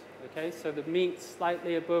product, okay? So the meat's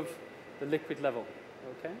slightly above the liquid level,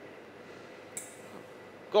 okay?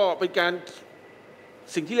 ก็เป็นการ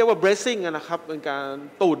สิ่งที่เรียกว่า bracing นะครับเป็นการ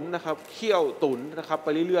ตุ๋นนะครับเคี่ยวตุ๋นนะครับไป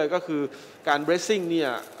เรื่อยๆก็คือการ bracing เนี่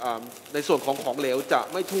ยในส่วนของเหลวจะ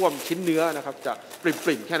ไม่ท่วมชิ้นเนื้อนะครับจะป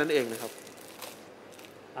ริ่มๆแค่นั้นเองนะครับ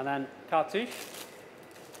And then cartouche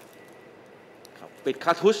ครับปิดค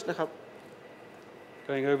าทูชนะครับ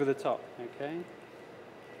going over the top, okay?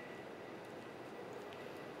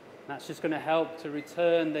 That's just going to help to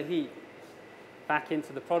return the heat back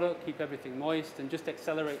into the product, keep everything moist, and just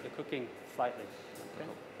accelerate the cooking slightly. Okay?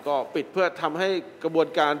 ก็ปิดเพื่อทำให้กระบวน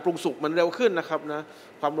การปรุงสุกมันเร็วขึ้นนะครับนะ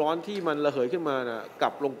ความร้อนที่มันระเหยขึ้นมานะกลั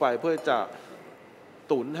บลงไปเพื่อจะ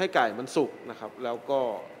ตุ๋นให้ไก่มันสุกนะครับแล้วก็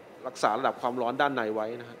รักษาระดับความร้อนด้านในไว้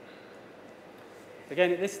นะครับ Again,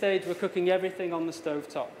 at this stage, we're cooking everything on the stove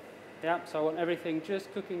top. Yeah, so I want everything just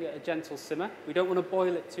cooking at a gentle simmer. We don't want to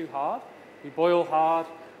boil it too hard. We boil hard,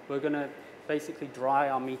 we're going to basically dry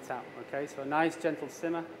our meat out, okay? So a nice gentle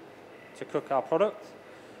simmer to cook our product.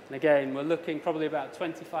 And again, we're looking probably about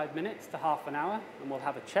 25 minutes to half an hour, and we'll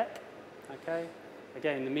have a check, okay?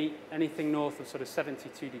 Again, the meat, anything north of sort of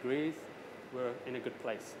 72 degrees, we're in a good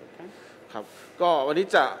place, okay? ครับก็วันนี้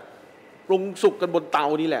จะปรุงสุกกันบนเตา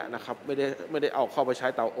นี่แหละนะครับไม่ได้เอาเข้าไปใช้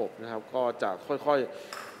เตาอบนะครับก็จะค่อย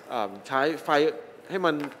ๆใช้ไฟให้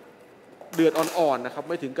มัน เดือดอ่อนๆนะครับ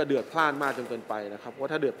ไม่ถึงกับเดือดพล่านมากจนเกินไปนะครับเพรา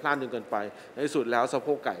ะถ้าเดือดพล่านจนเกินไปในที่สุดแล้วสะโพ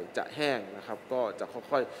กไก่จะแห้งนะครับก็จะ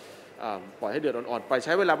ค่อยๆปล่อยให้เดือดอ่อนๆไปใ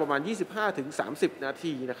ช้เวลาประมาณ 25-30 นา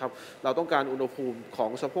ทีนะครับเราต้องการอุณหภูมิขอ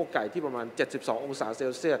งสะโพกไก่ที่ประมาณ 72 องศาเซ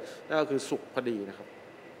ลเซียสนั่นก็คือสุกพอดีนะครับ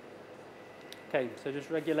Okay, so just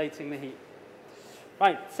regulating the heat.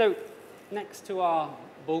 Right, so next to our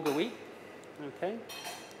bulgur wheat, okay.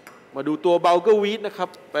 มาดูตัว Bulgur wheat นะครับ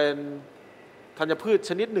เป็นธัญพืช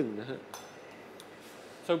ชนิดหนึ่งนะฮะ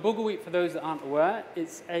So bulgur wheat, for those that aren't aware,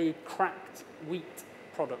 it's a cracked wheat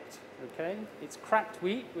product, okay. It's cracked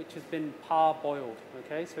wheat which has been parboiled,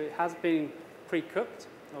 okay. So it has been pre-cooked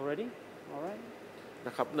already, all right. น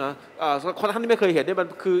ะครับนะคนท่านที่ไม่เคยเห็นเนี่ยมัน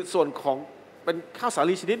คือส่วนของเป็นข้าวสา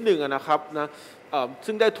ลีชนิดหนึ่งนะครับนะ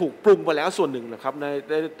ซึ่งได้ถูกปรุงมาแล้วส่วนหนึ่งนะครับ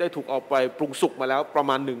ได้ถูกเอาไปปรุงสุกมาแล้วประ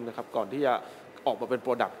มาณหนึ่งนะครับก่อนที่จะออกมาเป็นโป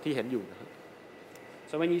รดักต์ที่เห็นอยู่นะครับ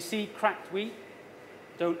So when you see cracked wheat,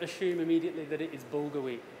 don't assume immediately that it is bulgur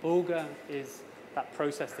wheat. Bulgur is that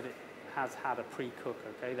process that it has had a pre-cook,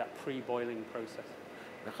 okay, that pre-boiling process.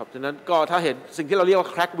 นะครับฉะนั้นก็ถ้าเห็นสิ่งที่เราเรียกว่า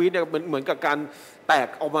แครกวีทเนี่ยเหมือนกับการแตก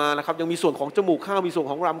ออกมานะครับยังมีส่วนของจมูกข้าวมีส่วน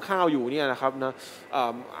ของรำข้าวอยู่เนี่ยนะครับนะ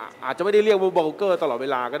อาจจะไม่ได้เรียกว่าบัลเกอร์ตลอดเว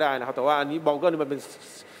ลาก็ได้นะครับแต่ว่าอันนี้บัลเกอร์มันเป็น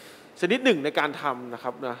ชนิดหนึ่งในการทำนะค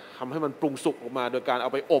รับนะทำให้มันปรุงสุกออกมาโดยการเอา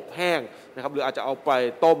ไปอบแห้งนะครับหรืออาจจะเอาไป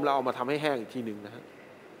ต้มแล้วเอามาทำให้แห้งอีกทีหนึ่งนะฮะ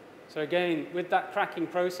So again, with that cracking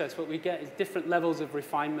process, what we get is different levels of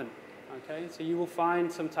refinement. Okay, so you will find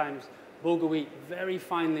sometimes bulgur wheat very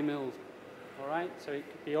finely milled. All right, so it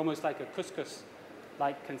could be almost like a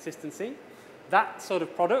couscous-like consistency. That sort of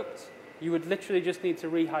product, you would literally just need to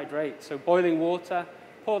rehydrate. So boiling water,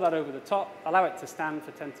 pour that over the top, allow it to stand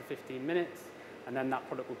for 10 to 15 minutes, and then that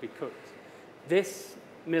product will be cooked. This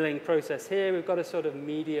milling process here, we've got a sort of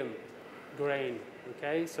medium grain.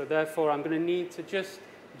 Okay, so therefore I'm going to need to just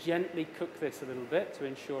gently cook this a little bit to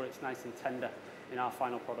ensure it's nice and tender in our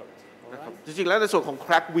final product. นะครับจริงๆแล้วในส่วนของแค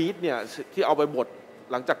รกวีทเนี่ยที่เอาไปบด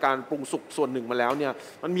หลังจากการปรุงสุกส่วนหนึ่งมาแล้วเนี่ย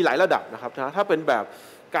มันมีหลายระดับนะครับนะถ้าเป็นแบบ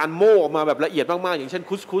การโม่ออกมาแบบละเอียดมากๆอย่างเช่น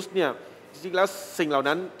คุสคุสเนี่ยจริงๆแล้วสิ่งเหล่า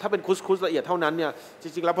นั้นถ้าเป็นคุสคุสละเอียดเท่านั้นเนี่ยจ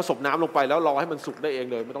ริงๆแล้วผสมน้ำลงไปแล้วรอให้มันสุกได้เอง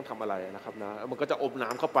เลยไม่ต้องทำอะไรนะครับนะมันก็จะอมน้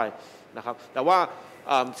ำเข้าไปนะครับแต่ว่า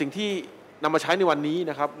สิ่งที่นำมาใช้ในวันนี้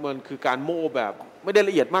นะครับมันคือการโม่แบบไม่ได้ล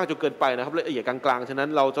ะเอียดมากจนเกินไปนะครับละเอียดกลางๆฉะนั้น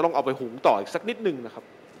เราจะต้องเอาไปหุงต่ออีกสักนิดนึงนะครับ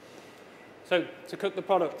So to cook the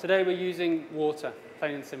product today we're using water,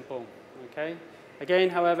 plain and simple. Okay. Again,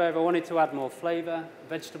 however, if I wanted to add more flavor,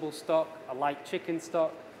 vegetable stock, I like chicken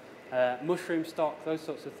stock, mushroom stock, those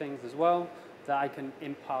sorts of things as well, that I can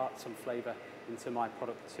impart some flavor into my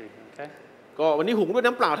product too. Okay. ก็วันนี้หุงด้วย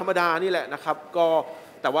น้ำเปล่าธรรมดานี่แหละนะครับก็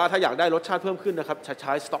แต่ว่าถ้าอยากได้รสชาติเพิ่มขึ้นนะครับใ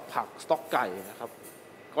ช้สต๊อกผักสต๊อกไก่นะครับ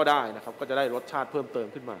ก็ได้นะครับก็จะได้รสชาติเพิ่มเติม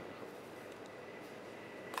ขึ้นมา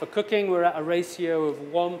For cooking, we're at a ratio of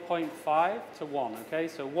 1.5 to 1, okay?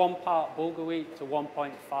 So 1 part bulgur wheat to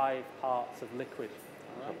 1.5 parts of liquid.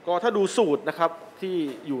 ก็ถ้าดูสูตรนะครับที่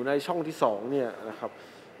อยู่ในช่องที่2เนี่ยนะครับ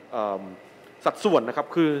สัดส่วนนะครับ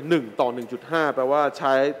คือ1ต่อ 1.5 แปลว่าใ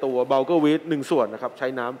ช้ตัว bulgur wheat 1 ส่วนนะครับใช้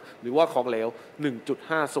น้ำหรือว่าของเหลว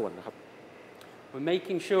 1.5 ส่วนนะครับ We're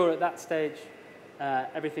making sure at that stage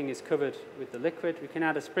everything is covered with the liquid. We can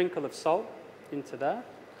add a sprinkle of salt into there.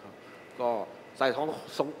 ก็ใส่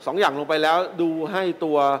สองอย่างลงไปแล้วดูให้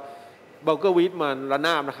ตัว bulgur wheat มันระน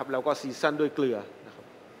าบนะครับแล้วก็ซีซั่นด้วยเกลือนะครับ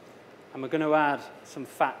And we're going to add some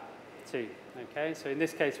fat too. Okay, so in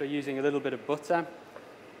this case we're using a little bit of butter.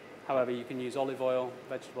 However, you can use olive oil,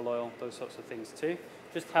 vegetable oil, those sorts of things too.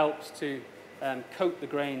 Just helps to coat the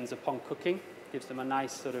grains upon cooking, gives them a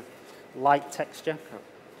nice sort of light texture.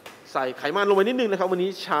 ใส่ไขมันลงไปนิดนึงนะครับวันนี้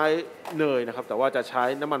ใช้เนยนะครับแต่ว่าจะใช้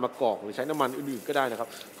น้ำมันมะกอกหรือใช้น้ำมันอื่นๆก็ได้นะครับ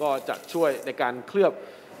ก็จะช่วยในการเคลือบ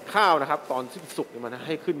ข้าวนะครับตอนที่สุกมันใ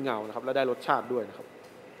ห้ขึ้นเงานะครับและได้รสชาติด้วยนะครับ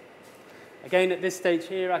Again, at this stage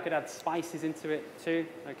here, I could add spices into it too.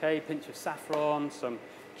 Okay, pinch of saffron, some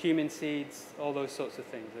cumin seeds, all those sorts of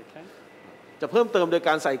things. Okay. จะเพิ่มเติมโดยก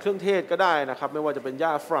ารใส่เครื่องเทศก็ได้นะครับไม่ว่าจะเป็นหญ้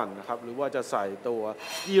าฝรั่งนะครับหรือว่าจะใส่ตัว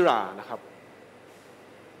ยี่หร่านะครับ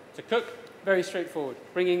To cook, very straightforward.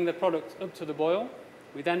 Bringing the product up to the boil,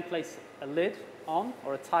 we then place a lid on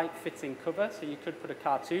or a tight fitting cover. So you could put a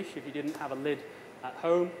cartouche if you didn't have a lid at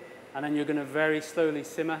home, and then you're going to very slowly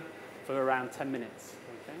simmer for around 10 minutes.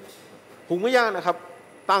 Okay. หุงไม่ยากนะครับ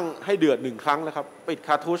ตั้งให้เดือด1ครั้งนะครับปิดค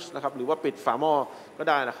าร์ทูชนะครับหรือว่าปิดฝาหม้อก็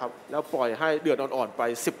ได้นะครับแล้วปล่อยให้เดือดอ่อนๆไป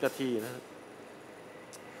10 นาทีนะครับ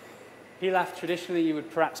Pilaf traditionally you would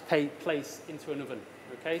perhaps place into an oven.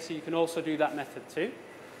 Okay, so you can also do that method too.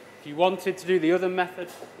 If you wanted to do the other method,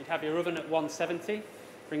 you'd have your oven at 170,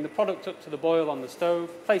 bring the product up to the boil on the stove,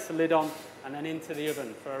 place the lid on, and then into the oven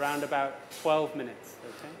for around about 12 minutes.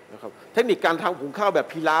 Okay? นะครับเทคนิคการทำหุงข้าวแบบ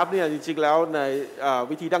พีลาฟเนี่ยจริงๆแล้วใน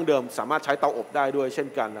วิธีดั้งเดิมสามารถใช้เตาอบได้ด้วยเช่น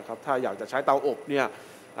กันนะครับถ้าอยากจะใช้เตาอบเนี่ย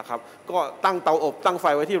นะครับก็ตั้งเตาอบตั้งไฟ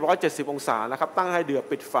ไว้ที่170องศานะครับตั้งให้เดือด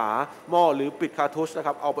ปิดฝาหม้อหรือปิดคาทูชนะค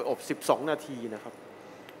รับเอาไปอบ12นาทีนะครับ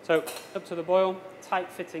So up to the boil, tight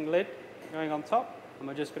fitting lid going on top, and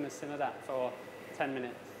we're just going to simmer that for 10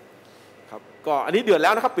 minutes. ครับก็อันนี้เดือดแล้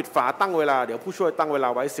วนะครับปิดฝาตั้งเวลาเดี๋ยวผู้ช่วยตั้งเวลา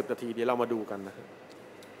ไว้10นาทีเดี๋ยวเรามาดูกันนะครับ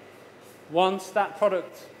Once that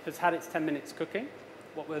product has had its 10 minutes cooking,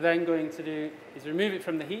 what we're then going to do is remove it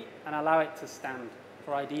from the heat and allow it to stand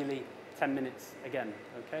for ideally 10 minutes again.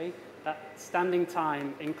 Okay? That standing time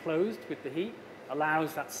enclosed with the heat allows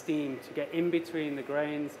that steam to get in between the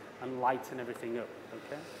grains and lighten everything up.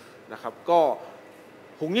 Okay? นะครับก็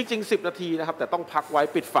หุงจริงๆ10นาทีนะครับแต่ต้องพักไว้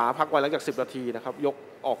ปิดฝาพักไว้หลังจาก10นาทีนะครับยก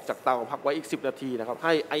ออกจากเตาพักไว้อีก10นาทีนะครับใ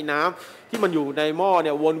ห้ไอ้น้ำที่มันอยู่ในหม้อเ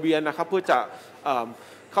นี่ยวนเวียนนะครับเพื่อจะ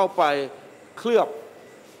เข้าไปเคลือบ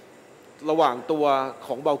ระหว่างตัวข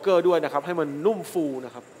องเบลเกอร์ด้วยนะครับให้มันนุ่มฟูน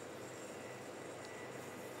ะครับ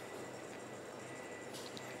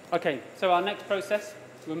Okay, so our next process,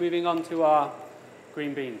 we're moving on to our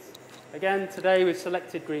green beans. Again, today we've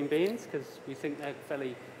selected green beans because we think they're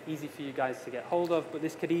fairly easy for you guys to get hold of, but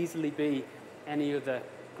this could easily be any other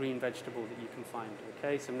green vegetable that you can find.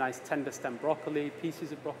 Okay, some nice tender stem broccoli,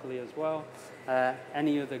 pieces of broccoli as well,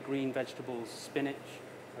 any other green vegetables, spinach,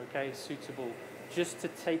 okay, suitable just to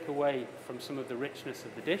take away from some of the richness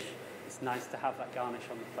of the dish. It's nice to have that garnish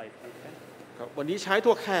on the plate. Okay. วันนี้ใช้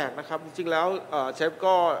ถั่วแขกนะครับจริงๆแล้วเชฟ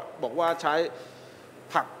ก็บอกว่าใช้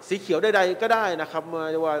ผักสีเขียวใดๆก็ได้นะครับไ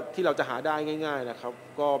ม่ว่าที่เราจะหาได้ง่ายๆนะครับ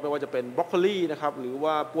ก็ไม่ว่าจะเป็นบรอกโคลีนะครับหรือ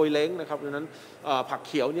ว่าปวยเล้งนะครับดังนั้นผักเ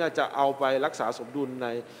ขียวเนี่ยจะเอาไปรักษาสมดุลใน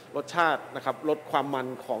รสชาตินะครับลดความมัน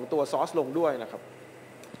ของตัวซอสลงด้วยนะครับ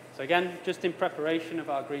So again, just in preparation of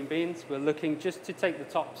our green beans, we're looking just to take the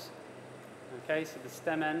tops. Okay, so the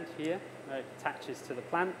stem end here where it attaches to the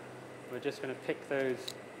plant, we're just going to pick those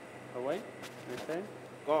away. Okay.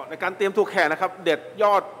 ก็ในการเตรียมถั่วแขกนะครับเด็ดย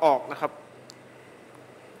อดออกนะครับ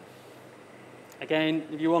Again,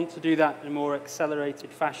 if you want to do that in a more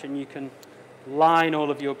accelerated fashion, you can line all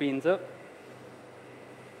of your beans up,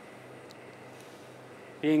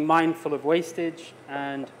 being mindful of wastage,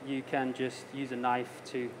 and you can just use a knife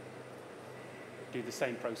to do the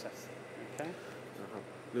same process. Okay.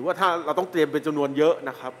 หรือว่าถ้าเราต้องเตรียมเป็นจำนวนเยอะ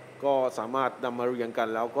นะครับก็สามารถนำมาเรียงกัน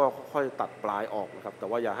แล้วก็ค่อยตัดปลายออกนะครับแต่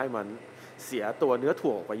ว่าอย่าให้มันเสียตัวเนื้อถั่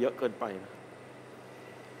วออกไปเยอะเกินไปนะ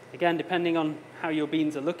Again, depending on how your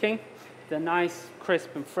beans are looking, if they're nice, crisp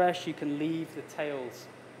and fresh, you can leave the tails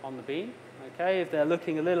on the bean. Okay, if they're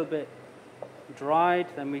looking a little bit dried,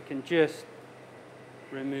 then we can just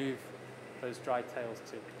remove those dried tails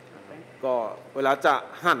too. Okay. ก็เวลาจะ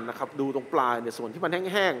หั่นนะครับดูตรงปลายในส่วนที่มัน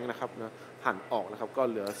แห้งๆนะครับนะหั่นออกนะครับก็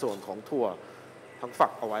เหลือส่วนของถั่วทั้งฝั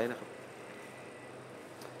กเอาไว้นะครับ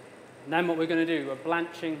And then what we're going to do, we're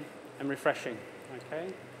blanching and refreshing. Okay,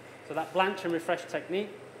 so that blanch and refresh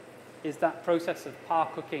technique is that process of par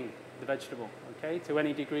cooking the vegetable. Okay, to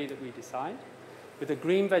any degree that we decide. With a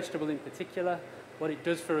green vegetable in particular, what it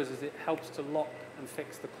does for us is it helps to lock and fix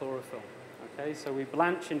the chlorophyll. Okay, so we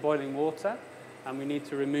blanch in boiling water, and we need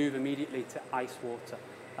to remove immediately to ice water.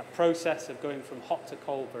 That process of going from hot to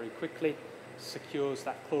cold very quickly secures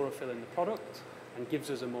that chlorophyll in the product and gives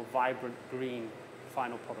us a more vibrant green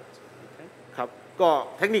final product. Okay. ครับก็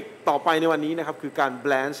เทคนิคต่อไปในวันนี้นะครับคือการ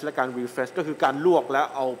blanch และการ refresh ก็คือการลวกแล้ว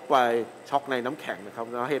เอาไปช็อกในน้ำแข็งนะครับ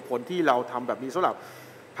แล้วเหตุผลที่เราทำแบบนี้สำหรับ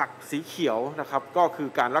ผักสีเขียวนะครับก็คือ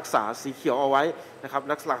การรักษาสีเขียวเอาไว้นะครับ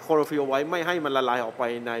รักษาโคลอโรฟิลไว้ไม่ให้มันละลายออกไป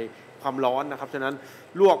ในความร้อนนะครับฉะนั้น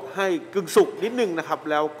ลวกให้กึ่งสุกนิดนึงนะครับ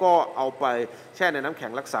แล้วก็เอาไปแช่ในน้ำแข็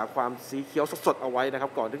งรักษาความสีเขียวสดๆเอาไว้นะครั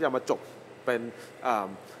บก่อนที่จะมาจบเป็น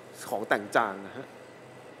ของแต่งจานนะฮะ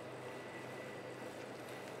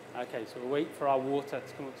Okay, so we'll wait for our water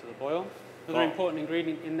to come up to the boil. Another important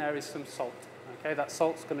ingredient in there is some salt. Okay, that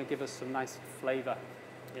salt's going to give us some nice flavor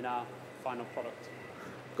in our final product.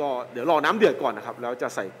 ก็เดี๋ยวรอน้ำเดือดก่อนนะครับแล้วจะ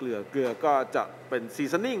ใส่เกลือเกลือก็จะเป็นซี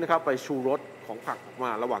ซันนิ่งนะครับไปชูรสของผักออกม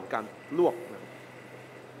าระหว่างการลวกนะ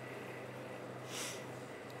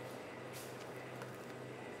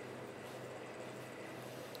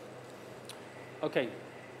Okay,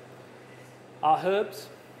 our herbs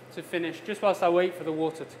to finish. Just whilst I wait for the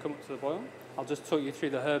water to come up to the boil, I'll just talk you through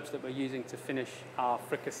the herbs that we're using to finish our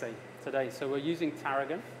fricassee today. So we're using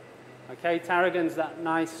tarragon. Okay, tarragon's that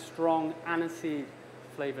nice, strong aniseed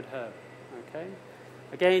flavored herb. Okay,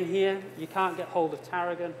 again here, you can't get hold of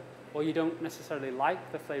tarragon or you don't necessarily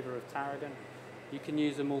like the flavor of tarragon. you can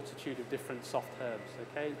use a multitude of different soft herbs.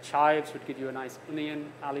 Okay, chives would give you a nice onion,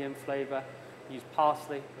 allium flavour. Use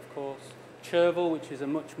parsley, of course. Chervil, which is a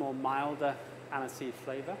much more milder aniseed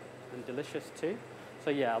flavour and delicious too. So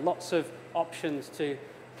yeah, lots of options to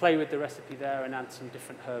play with the recipe there and add some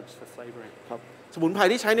different herbs for flavouring. สมุนไพร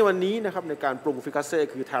ที่ใช้ในวันนี้นะครับในการปรุงฟิกาเซ่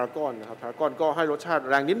คือทารากอนนะครับทารากอนก็ให้รสชาติ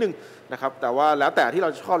แรงนิดนึงนะครับแต่ว่าแล้วแต่ที่เรา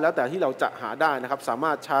ชอบแล้วแต่ที่เราจะหาได้นะครับสาม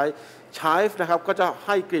ารถใช้ไชฟ์นะครับก็จะใ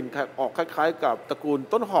ห้กลิ่นออกคล้ายๆกับตระกูล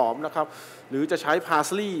ต้นหอมนะครับหรือจะใช้พาส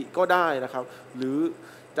ลีย์ก็ได้นะครับหรือ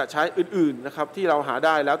จะใช้อื่นๆนะครับที่เราหาไ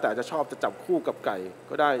ด้แล้วแต่จะชอบจะจับคู่กับไก่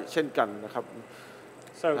ก็ได้เช่นกันนะครับ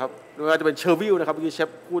ครับไม่ว่าจะเป็นเชอร์วิลนะครับเมื่อกี้เชฟ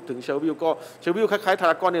พูดถึงเชอร์วิลก็เชอร์วิลคล้ายๆทา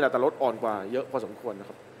รากอนนี่แหละแต่รสอ่อนกว่าเยอะพอสมควรนะ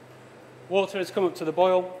ครับWater has come up to the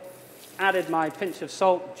boil. Added my pinch of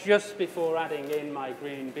salt just before adding in my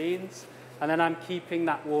green beans, and then I'm keeping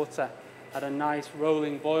that water at a nice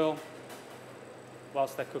rolling boil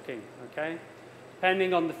whilst they're cooking. Okay,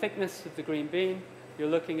 depending on the thickness of the green bean,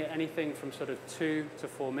 you're looking at anything from sort of 2 to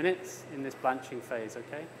 4 minutes in this blanching phase.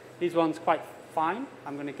 Okay, these ones quite fine.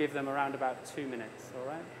 I'm going to give them around about 2 minutes. All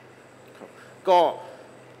right. ก็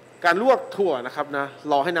การลวกถั่วนะครับนะ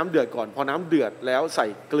รอให้น้ำเดือดก่อนพอน้ำเดือดแล้วใส่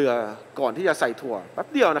เกลือก่อนที่จะใส่ถั่วแป๊บ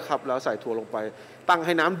เดียวนะครับแล้วใส่ถั่วลงไปตั้งใ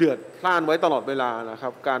ห้น้ำเดือดพล่านไว้ตลอดเวลานะครั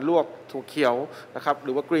บการลวกถั่วเขียวนะครับห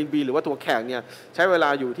รือว่ากรีนบีนหรือว่าถั่วแข็งเนี่ยใช้เวลา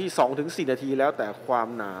อยู่ที่ 2-4 นาทีแล้วแต่ความ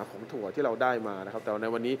หนาของถั่วที่เราได้มานะครับแต่ใน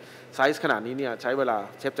วันนี้ไซส์ขนาดนี้เนี่ยใช้เวลา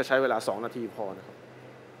เชฟจะใช้เวลา2 นาทีพอนะครับ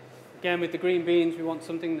Again, with the green beans, we want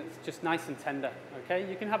something that's just nice and tender. Okay,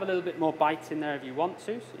 you can have a little bit more bite in there if you want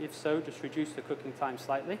to. If so, just reduce the cooking time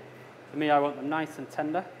slightly. For me, I want them nice and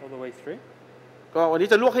tender all the way through. ก็วันนี้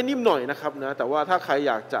จะลวกให้นิ่มหน่อยนะครับนะแต่ว่าถ้าใคร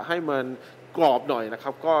อยากจะให้มันกรอบหน่อยนะค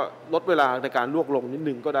รับก็ลดเวลาในการลวกลงนิด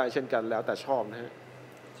นึงก็ได้เช่นกันแล้วแต่ชอบนะฮะ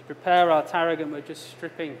To prepare our tarragon, we're just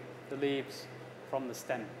stripping the leaves from the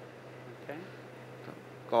stem. Okay.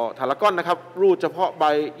 ก็ทารากอนนะครับรูดเฉพาะใบ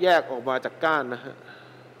แยกออกมาจากก้านนะฮะ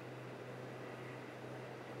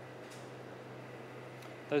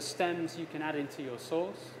Those stems you can add into your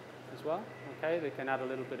sauce as well. Okay, they can add a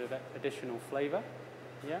little bit of additional flavor.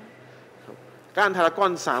 Yeah. ก้านทารากอ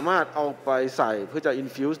นสามารถเอาไปใส่เพื่อจะอิน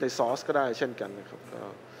ฟิวส์ในซอสก็ได้เช่นกันนะครับ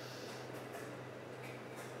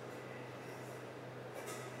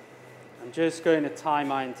I'm just going to tie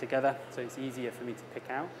mine together so it's easier for me to pick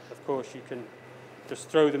out. Of course, you can just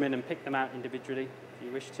throw them in and pick them out individually if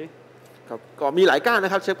you wish to. ครับก็มีหลายก้านน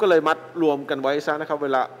ะครับเชฟก็เลยมัดรวมกันไว้ซะนะครับเว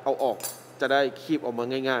ลาเอาออกจะได้คีบออกมา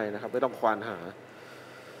ง่ายๆนะครับไม่ต้องควานหา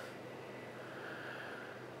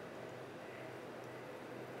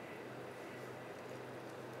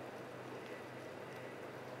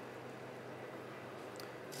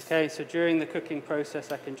Okay, so during the cooking process,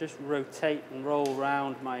 I can just rotate and roll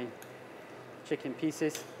around my chicken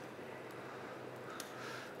pieces.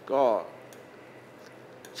 ก็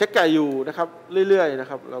เช็คไก่อยู่นะครับเรื่อยๆนะ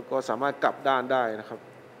ครับแล้วก็สามารถกลับด้านได้นะครับ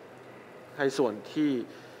ให้ส่วนที่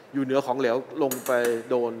อยู่เหนือของเหลวลงไป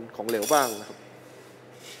โดนของเหลวบ้างนะครับ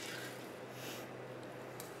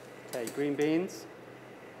Okay, green beans.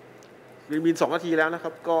 green bean 2 นาทีแล้วนะค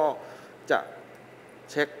รับก็จะ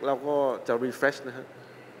เช็คแล้วก็จะ refresh นะฮะ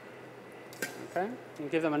Okay, and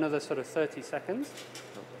give them another sort of 30 seconds.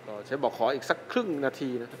 ก็เชฟบอกขออีกสักครึ่งนาที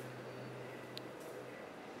นะครับ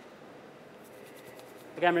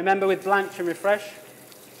Again, remember with blanch and refresh,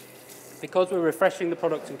 because we're refreshing the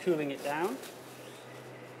product and cooling it down,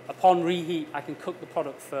 upon reheat, I can cook the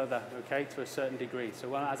product further, okay, to a certain degree. So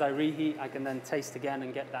as I reheat, I can then taste again and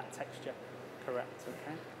get that texture correct,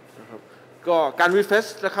 okay? ก็การ refresh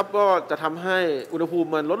นะครับก็จะทำให้อุณหภูมิ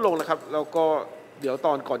มันลดลงนะครับแล้วก็เดี๋ยวต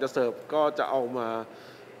อนก่อนจะเสิร์ฟก็จะเอามา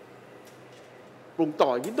ปรุงต่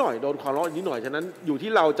อนิดหน่อยโดนความร้อนนิดหน่อยฉะนั้นอยู่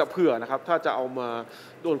ที่เราจะเผื่อนะครับถ้าจะเอามา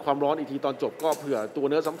โดนความร้อนอีกทีตอนจบก็เผื่อตัว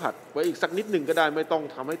เนื้อสัมผัสไว้อีกสักนิดหนึ่งก็ได้ไม่ต้อง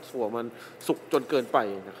ทำให้ถั่วมันสุกจนเกินไป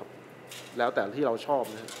นะครับแล้วแต่ที่เราชอบ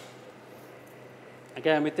นะ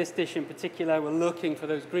Again, with this dish in particular, we're looking for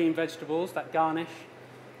those green vegetables, that garnish,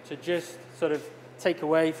 to just sort of take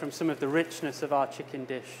away from some of the richness of our chicken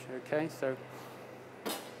dish, okay? So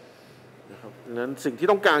นั้นสิ่งที่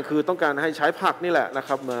ต้องการคือต้องการให้ใช้ผักนี่แหละนะค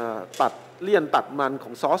รับมาตัดเลี่ยนตัดมันข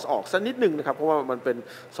องซอสออกสักนิดนึงนะครับเพราะว่ามันเป็น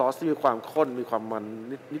ซอสที่มีความข้นมีความมัน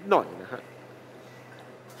นิดหน่อยนะฮะ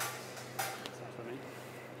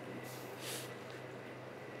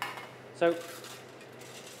So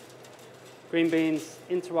green beans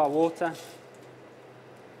into our water,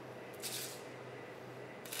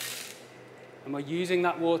 and we're using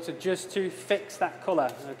that water just to fix that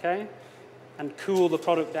colour, okay? And cool the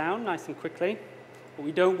product down nice and quickly. What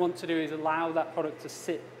we don't want to do is allow that product to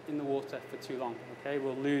sit in the water for too long, okay?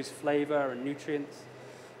 We'll lose flavour and nutrients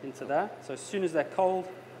into there. So as soon as they're cold,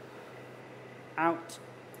 out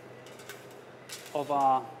of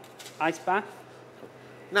our ice bath.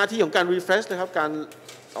 หน้าที่ของการ refresh นะครับการ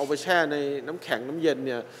เอาไปแช่ในน้ำแข็งน้ำเย็นเ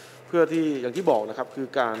นี่ยเพื่อที่อย่างที่บอกนะครับคือ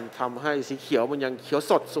การทำให้สีเขียวมันยังเขียว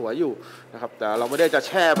สดสวยอยู่นะครับแต่เราไม่ได้จะแ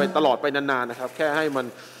ช่ไปตลอดไปนานๆนะครับแค่ให้มัน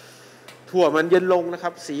ถั่วมันเย็นลงนะค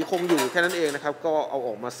รับสีคงอยู่แค่นั้นเองนะครับก็เอาอ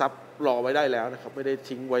อกมาซับรอไว้ได้แล้วนะครับไม่ได้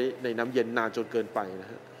ทิ้งไว้ในน้ำเย็นนานจนเกินไปนะ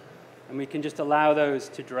ฮะ And we can just allow those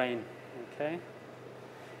to drain. Okay.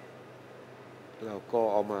 เราก็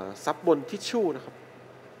เอามาซับบนทิชชู่นะครับ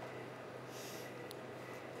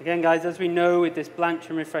Again, guys, as we know with this blanch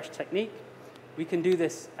and refresh technique, we can do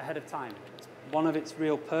this ahead of time. One of its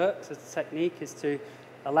real perks as a technique is to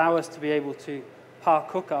allow us to be able to par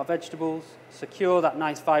cook our vegetables, secure that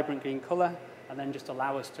nice vibrant green colour, and then just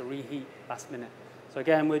allow us to reheat last minute. So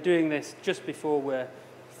again, we're doing this just before we're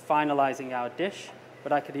finalising our dish,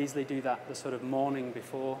 but I could easily do that the sort of morning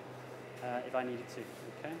before if I needed to.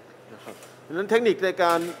 Okay. นะครับดังนั้นเทคนิคในก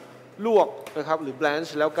ารลวกนะครับหรือ blanch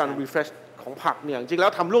แล้วการ refresh ของผักเนี่ยจริงๆแล้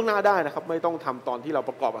วทำล่วงหน้าได้นะครับไม่ต้องทำตอนที่เรา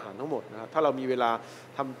ประกอบอาหารทั้งหมดนะครับถ้าเรามีเวลา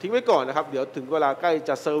ทำทิ้งไว้ก่อนนะครับเดี๋ยวถึงเวลาใกล้จ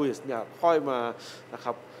ะเซอร์วิสเนี่ยค่อยมานะค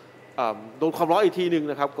รับโดนความร้อนอีกทีนึง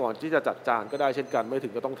นะครับก่อนที่จะจัดจานก็ได้เช่นกันไม่ถึ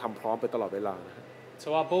งก็ต้องทำพร้อมไปตลอดเวลานะ So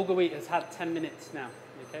our bulgur wheat has had 10 minutes now.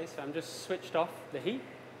 Okay, so I'm just switched off the heat,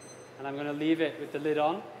 and I'm going to leave it with the lid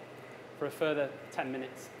on for a further 10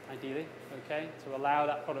 minutes, ideally. Okay, to allow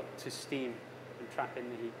that product to steam and trap in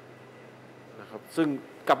the heat. นะครับซึ่ง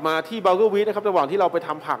กลับมาที่บัลเกอร์วีทนะครับระหว่างที่เราไปท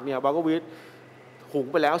ำผักเนี่ยบัลเกอร์วีทหุง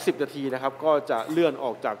ไปแล้ว10นาทีนะครับก็จะเลื่อนอ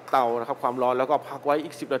อกจากเตานะครับความร้อนแล้วก็พักไว้อี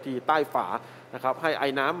ก10นาทีใต้ฝานะครับให้ไอ้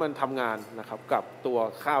น้ำมันทำงานนะครับกับตัว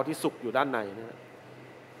ข้าวที่สุกอยู่ด้านในนะ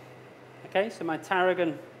Okay, so my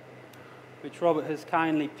tarragon, which Robert has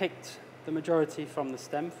kindly picked the majority from the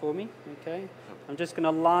stem for me. Okay, I'm just going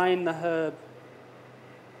to line the herb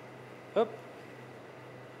up,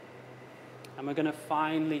 and we're going to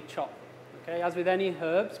finely chop. Okay, as with any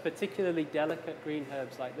herbs, particularly delicate green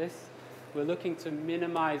herbs like this, we're looking to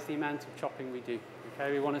minimize the amount of chopping we do. Okay,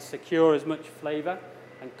 we want to secure as much flavor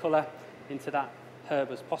and color into that herb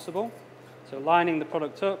as possible. So lining the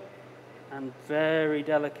product up and very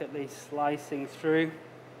delicately slicing through.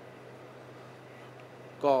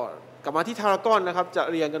 ก็กลับมาที่ทารากอนนะครับจะ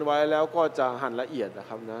เรียงกันไว้แล้วก็จะหั่นละเอียดนะ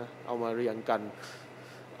ครับนะเอามาเรียงกัน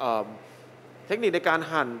เทคนิคในการ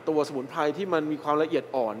หั่นตัวสมุนไพรที่มันมีความละเอียด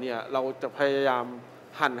อ่อนเนี่ยเราจะพยายาม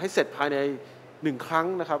หั่นให้เสร็จภายใน1ครั้ง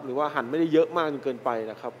นะครับหรือว่าหั่นไม่ได้เยอะมากจนเกินไป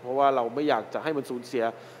นะครับเพราะว่าเราไม่อยากจะให้มันสูญเสีย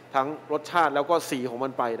ทั้งรสชาติแล้วก็สีของมั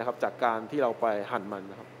นไปนะครับจากการที่เราไปหั่นมัน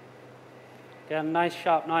นะครับ Again, nice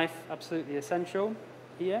sharp knife, absolutely essential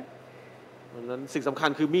here. ดังนั้นสิ่งสำคัญ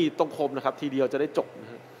คือมีดต้องคมนะครับทีเดียวจะได้จบน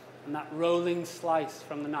ะฮะ And that rolling slice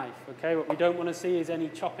from the knife. Okay, what we don't want to see is any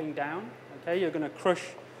chopping down. Okay, you're going to crush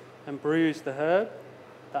and bruise the herb.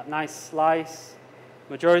 That nice slice,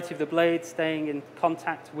 majority of the blade staying in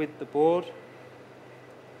contact with the board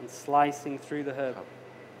and slicing through the herb.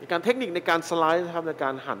 ในการเทคนิคในการสไลด์นะครับในกา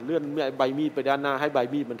รหั่นเลื่อนใบมีดไปด้านหน้าให้ใบ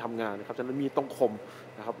มีดมันทำงานนะครับฉะนั้นมีดต้องคม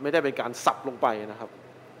นะครับไม่ได้เป็นการสับลงไปนะครับ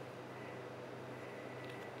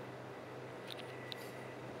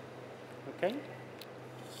Okay,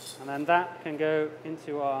 and then that can go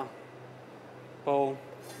into our bowl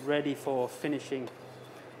ready for finishing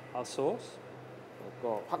our sauce.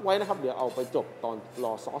 ก็พักไว้นะครับเดี๋ยวเอาไปจบตอนร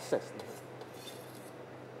อซอสเสร็จนะครับ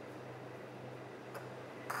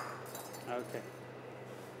Okay.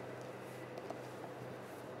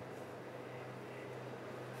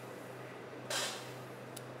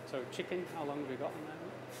 So chicken, how long have we got on that?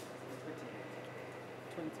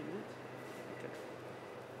 20 minutes.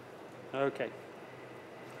 Okay.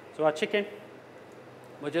 So our chicken,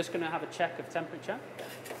 we're just going to have a check of temperature,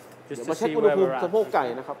 เดี๋ยว just มา to เช็ค see อุณห where ภูมิ we're สะโพก at. ไก่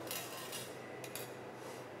นะครับ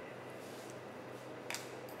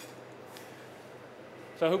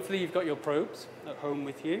So hopefully you've got your probes at home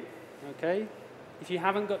with you. Okay. If you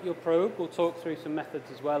haven't got your probe, we'll talk through some methods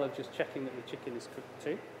as well of just checking that the chicken is cooked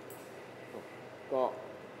too. ก็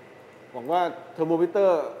หวังว่าเทอร์โมมิเตอ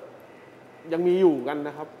ร์ยังมีอยู่กันน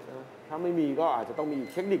ะครับถ้าไม่มีก็อาจจะต้องมี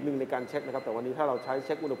เทคนิคหนึ่งในการเช็คนะครับแต่วันนี้ถ้าเราใช้เ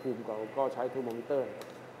ช็คอุณหภูมิก็ใช้เทอร์โมมิเตอร์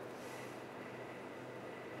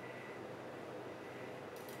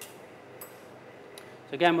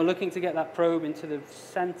So again, we're looking to get that probe into the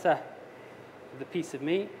center of the piece of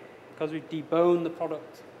meat because we've deboned the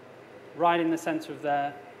product. Right in the center of there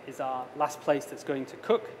is our last place that's going to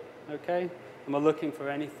cook. Okay, and we're looking for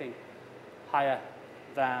anything higher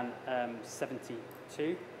than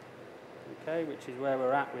 72. Okay, which is where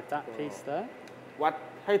we're at with that piece there. วัด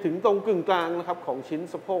ให้ถึงตรงกึ่งกลางนะครับของชิ้น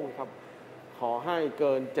สะโพกครับขอให้เ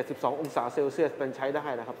กิน72องศาเซลเซียสเป็นใช้ได้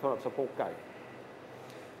นะครับสำหรับสะโพกไก่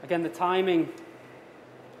Again, the timing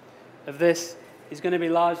of this is going to be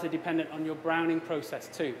largely dependent on your browning process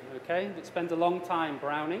too, okay? If it spends a long time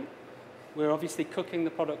browning, we're obviously cooking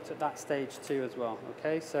the product at that stage too as well,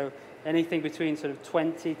 okay? So anything between sort of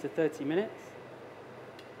 20 to 30 minutes.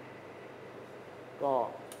 ก็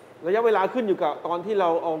ระยะเวลาขึ้นอยู่กับตอนที่เรา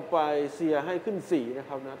เอาไปเสียให้ขึ้นสีนะค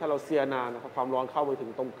รับนะถ้าเราเสียนานนะครับความร้อนเข้าไปถึ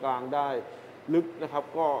งตรงกลางได้ลึกนะครับ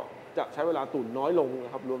ก็จะใช้เวลาตุ๋นน้อยลงน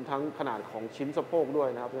ะครับรวมทั้งขนาดของชิ้นสะโพกด้วย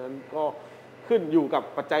นะครับเพราะฉะนั้นก็ขึ้นอยู่กับ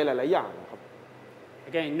ปัจจัยหลายๆอย่างครับ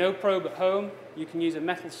Again, no probe at home. You can use a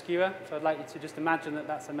metal skewer. So I'd like you to just imagine that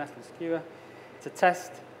that's a metal skewer. To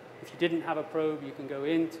test, if you didn't have a probe, you can go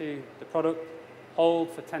into the product,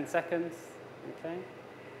 hold for 10 seconds, okay?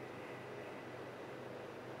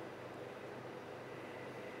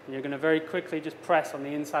 And you're going to very quickly just press on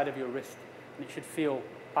the inside of your wrist, and it should feel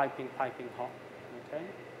piping hot, okay?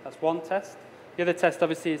 That's one test. The other test,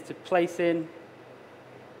 obviously, is to place in,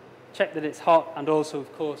 check that it's hot, and also, of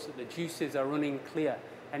course, that the juices are running clear.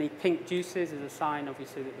 Any pink juices is a sign,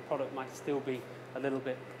 obviously, that the product might still be a little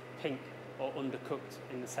bit pink or undercooked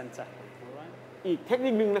in the center. All right? อีกเทคนิ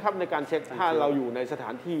คนึงนะครับในการเช็คถ้าเราอยู่ในสถา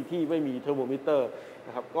นที่ที่ไม่มีเทอร์โมมิเตอร์น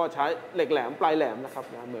ะครับก็ใช้เหล็กแหลมปลายแหลมนะครับ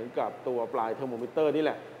นะเหมือนกับตัวปลายเทอร์โมมิเตอร์นี่แ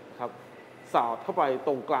หละครับสอดเข้าไปต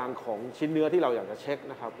รงกลางของชิ้นเนื้อที่เราอยากจะเช็ค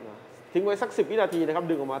นะครับนะทิ้งไว้สัก10 วินาทีนะครับ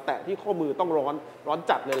ดึงออกมาแตะที่ข้อมือต้องร้อน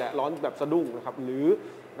จัดเลยแหละร้อนแบบสะดุ้งนะครับหรือ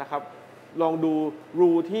นะครับลองดู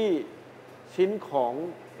รูที่ชิ้นของ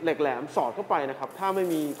เหล็กแหลมสอดเข้าไปนะครับถ้าไม่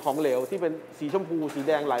มีของเหลวที่เป็นสีชมพูสีแ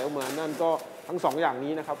ดงไหลออกมานั่นก็ทั้ง2 อย่าง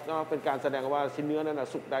นี้นะครับก็เป็นการแสดงว่าชิ้นเนื้อนั้น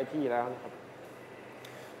สุกได้ที่แล้วนะครับ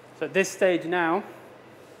So at this stage now,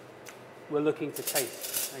 we're looking to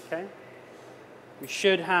taste, okay? We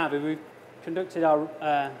should have, if we've conducted our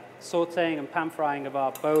sauteing and pan frying of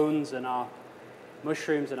our bones and our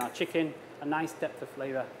mushrooms and our chicken, a nice depth of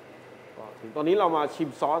flavor. ถึงตอนนี้เรามาชิม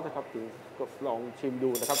ซอสนะครับถึงลองชิมดู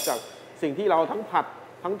นะครับจากสิ่งที่เราทั้งผัด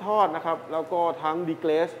ทั้งทอดนะครับแล้วก็ทั้งดีเก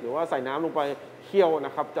รสหรือว่าใส่น้ำลงไปเคี่ยวน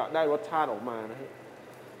ะครับจะได้รสชาติออกมานะครับ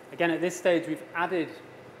Again, at this stage, we've added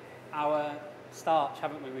our starch,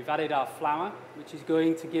 haven't we? We've added our flour, which is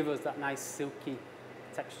going to give us that nice silky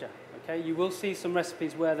texture. Okay, you will see some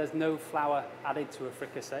recipes where there's no flour added to a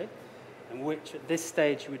fricassee, and which at this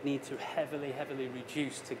stage you would need to heavily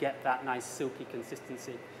reduce to get that nice silky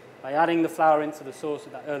consistency. By adding the flour into the sauce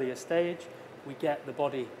at that earlier stage, we get the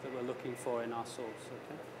body that we're looking for in our sauce.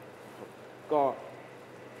 Okay. ก็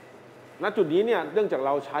ณจุดนี้เนี่ยเนื่องจากเ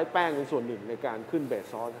ราใช้แป้งเป็นส่วนหนึ่งในการขึ้นเบส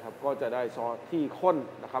ซอสนะครับก็จะได้ซอสที่ข้น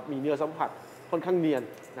นะครับมีเนื้อสัมผัสค่อนข้างเนียน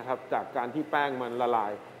นะครับจากการที่แป้งมันละลา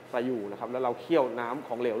ยไปอยู่นะครับแล้วเราเคี่ยวน้ำข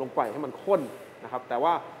องเหลวลงไปให้มันข้นนะครับแต่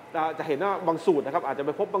ว่าจะเห็นว่าบางสูตรนะครับอาจจะไ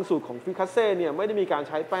ปพบบางสูตรของฟิคาเซ่เนี่ยไม่ได้มีการใ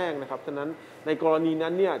ช้แป้งนะครับฉะนั้นในกรณีนั้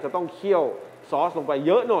นเนี่ยจะต้องเคี่ยวซอสลงไปเ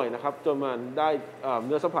ยอะหน่อยนะครับจนมันได้เ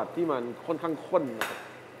นื้อสัมผัสที่มันค่อนข้างข้นนะครับ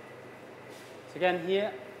So again here,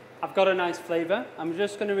 I've got a nice flavor. I'm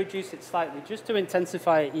just going to reduce it slightly just to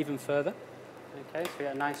intensify it even further. Okay, so we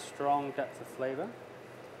get a nice strong depth of flavor.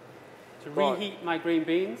 To reheat my green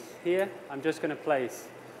beans here, I'm just going to place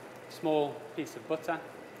a small piece of butter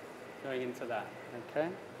going into that. Okay.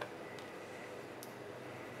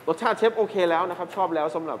 รสชาติเชฟโอเคแล้วนะครับชอบแล้ว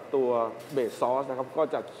สำหรับตัวเบสซอสนะครับก็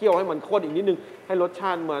จะเคี่ยวให้มันข้นอีกนิดนึงให้รสช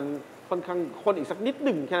าติมันค่อนข้างข้นอีกสักนิดห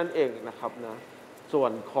นึ่งแค่นั้นเองนะครับนะส่ว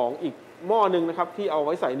นของอีกหม้อนึงนะครับที่เอาไ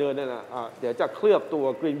ว้ใส่เนยนั่นนะเดี๋ยวจะเคลือบตัว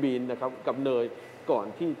กรีนบีนนะครับกับเนยก่อน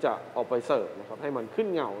ที่จะเอาไปเสิร์ฟนะครับให้มันขึ้น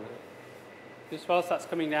เงานะ Just whilst that's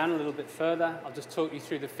coming down a little bit further, I'll just talk you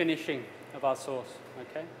through the finishing of our sauce.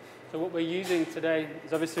 Okay. So what we're using today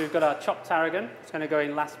is obviously we've got our chopped tarragon. It's going to go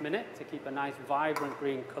in last minute to keep a nice vibrant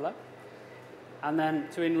green colour. And then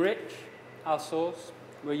to enrich our sauce,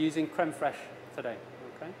 we're using creme fraiche today.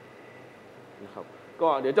 Okay. นะครับก็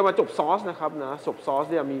เดี๋ยวจะมาจบซอสนะครับนะจบซอส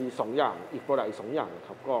เนี่ยมี2อย่างอีกโปรดักต์อีก2อย่างนะค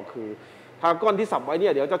รับก็คือทารากอนที่สับไว้เนี่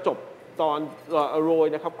ยเดี๋ยวจะจบตอนโรย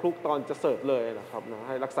นะครับคลุกตอนจะเสิร์ฟเลยนะครับนะใ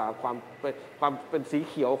ห้รักษาความเป็นสี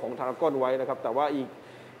เขียวของทารากอนไว้นะครับแต่ว่าอีก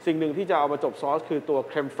สิ่งหนึ่งที่จะเอามาจบซอสคือตัว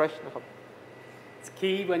เครมเฟรชนะครับ It's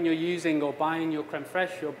key when you're using or buying your creme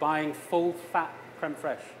fraiche, you're buying full fat creme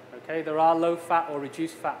fraiche. Okay, there are low fat or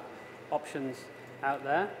reduced fat options out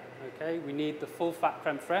there. Okay, we need the full fat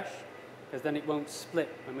creme fraiche because then it won't split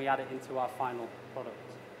when we add it into our final product.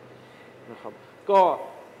 นะครับก็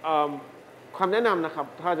ความแนะนำนะครับ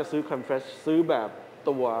ถ้าจะซื้อเครมเฟรชซื้อแบบ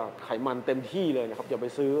ตัวไขมันเต็มที่เลยนะครับอย่าไป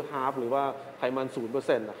ซื้อฮาล์ฟหรือว่าไขมัน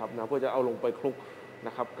 0% นะครับนะเพื่อจะเอาลงไปคลุก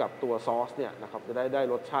นะครับกับตัวซอสเนี่ยนะครับจะได้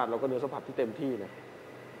รสชาติแล้วก็เนื้อสัมผัสที่เต็มที่นะ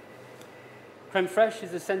Creme fraiche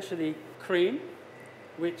is essentially cream,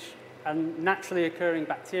 which a naturally occurring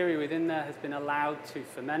bacteria within there has been allowed to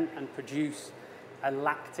ferment and produce a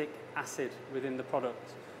lactic acid within the product.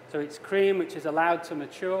 So it's cream which is allowed to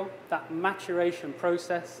mature. That maturation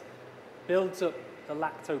process builds up the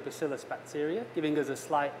lactobacillus bacteria, giving us a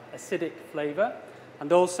slight acidic flavor,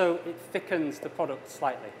 and also it thickens the product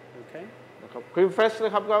slightly. Okay. นะครับครีมเฟรชน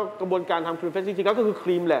ะครับก็กระบวนการทำครีมเฟรชจริงๆก็คือค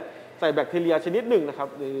รีมแหละใส่แบคทีเรียชนิดหนึ่งนะครับ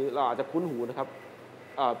หรือเราอาจจะคุ้นหูนะครับ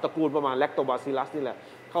ตระกูลประมาณแลคโตบาซิลัสนี่แหละ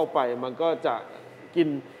เข้าไปมันก็จะกิน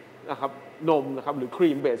นะครับนมนะครับหรือครี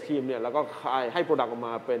มเบสครีมเนี่ยแล้วก็ให้โปรดักต์ออกม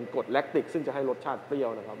าเป็นกรดแลคติกซึ่งจะให้รสชาติเปรี้ยว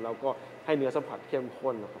นะครับแล้วก็ให้เนื้อสัมผัสเข้ม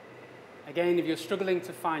ข้นนะครับ Again, if you're struggling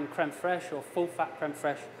to find creme fraiche or full fat creme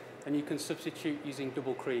fraiche, then you can substitute using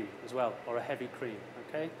double cream as well or a heavy cream.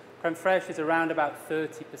 Okay, creme fraiche is around about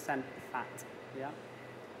 30% fat. Yeah.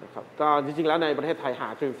 นะครับก็จริงๆแล้วในประเทศไทยหา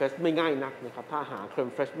ครีมเฟรชไม่ง่ายนักนะครับถ้าหาครีม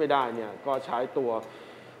เฟรชไม่ได้เนี่ยก็ใช้ตัว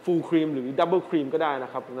ฟูลครีมหรือดับเบิลครีมก็ได้น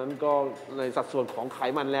ะครับดังนั้นก็ในสัดส่วนของไข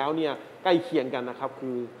มันแล้วเนี่ยใกล้เคียงกันนะครับ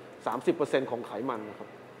คือ 30% ของไขมันนะครับ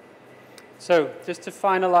So just to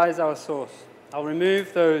finalize our sauce, I'll remove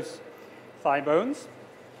those thigh bones,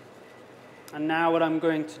 and now what I'm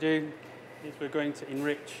going to do is we're going to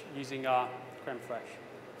enrich using our creme fraiche.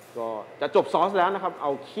 ก็จะจบซอสแล้วนะครับเอ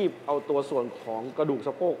าตัวส่วนของกระดูกส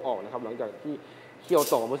ะโพกออกนะครับหลังจากที่เคี่ยว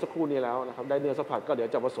ต่อเมื่อสักครู่นี้แล้วนะครับได้เนื้อสัมผัสก็เดี๋ยว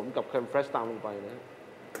จะผสมกับครีมเฟรชตามลงไปนะ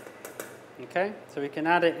Okay, so we can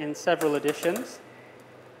add it in several additions.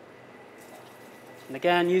 And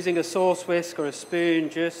again, using a sauce whisk or a spoon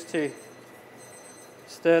just to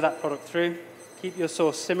stir that product through. Keep your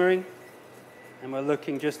sauce simmering, and we're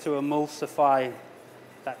looking just to emulsify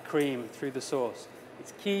that cream through the sauce.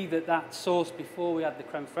 It's key that that sauce before we add the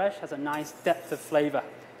creme fraiche has a nice depth of flavor,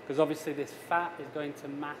 because obviously this fat is going to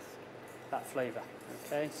mask that flavor.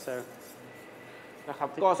 Okay, so นะครับ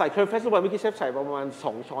ก็ใส่ครีมเฟรชลงไปเมื่อกี้เชฟใส่ประมาณ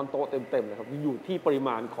2ช้อนโต๊ะเต็มๆเลยครับอยู่ที่ปริม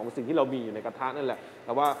าณของสิ่งที่เรามีอยู่ในกระทะนั่นแหละแ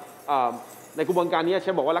ต่ว่าในกระบวนการนี้เช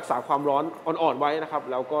ฟบอกว่ารักษาความร้อนอ่อนๆไว้นะครับ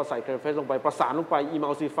แล้วก็ใส่ครีมเฟรชลงไปประสานลงไป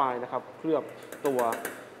emulsify นะครับเคลือบตัว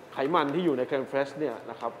ไขมันที่อยู่ในครีมเฟรชเนี่ย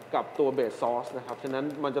นะครับกับตัวเบสซอสนะครับฉะนั้น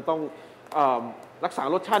มันจะต้องรักษา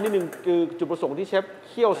รสชาตินิดนึงคือจุดประสงค์ที่เชฟ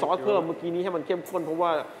เคี่ยวซอสเพิ่มเมื่อกี้นี้ให้มันเข้มข้นเพราะว่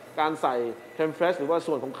าการใส่ครีมเฟรชหรือว่า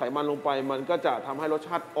ส่วนของไขมันลงไปมันก็จะทำให้รสช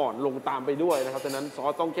าติอ่อนลงตามไปด้วยนะครับฉะนั้นซอ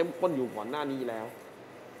สต้องเข้มข้นอยู่ก่อนหน้านี้แล้ว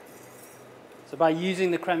So by using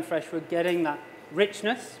the creme fraiche, we're getting that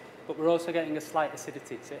richness, but we're also getting a slight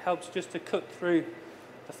acidity. So it helps just to cut through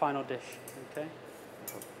the final dish. Okay.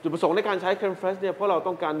 จุดประสงค์ในการใช้ครีมเฟรชเนี่ยเพราะเรา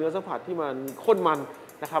ต้องการเนื้อสัมผัสที่มันข้นมัน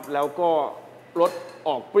นะครับแล้วก็รสอ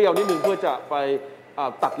อกเปรี้ยวนิดนึงเพื่อจะไป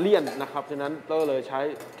ตัดเลี่ยนนะครับฉะนั้นก็เลยใช้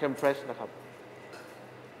ครีมเฟรชนะครับ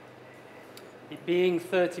It being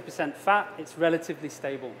 30% fat, it's relatively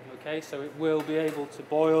stable. Okay, so it will be able to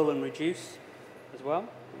boil and reduce as well.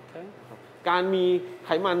 Okay. การมีไข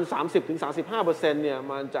มัน 30-35% เนี่ย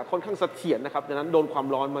มันจะค่อนข้างเสถียรนะครับดังนั้นโดนความ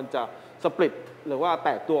ร้อนมันจะสปลิตหรือว่าแต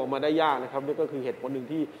กตัวออกมาได้ยากนะครับนี่ก็คือเหตุผลหนึ่ง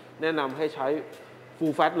ที่แนะนำให้ใช้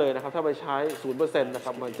full fat เลยนะครับถ้าไปใช้ 0% นะค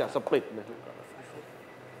รับมันจะสปลิตนะครับ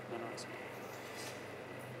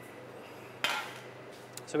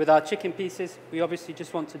So with our chicken pieces, we obviously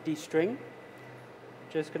just want to de-string.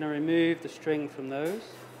 Just going to remove the string from those.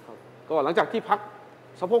 ก็หลังจากที่พัก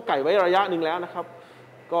สะโพกไก่ไว้ระยะหนึ่งแล้วนะครับ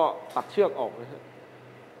ก็ตัดเชือกออกนะฮะ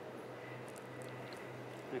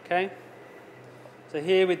Okay. So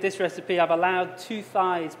here with this recipe, I've allowed 2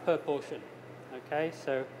 thighs per portion. Okay,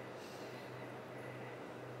 so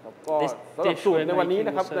ก็สำหรับสูตรในวันนี้น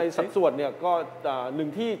ะครับในสัดส่วนเนี่ยก็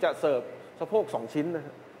1ที่จะเสิร์ฟสะโพก2ชิ้นนะฮ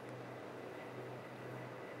ะ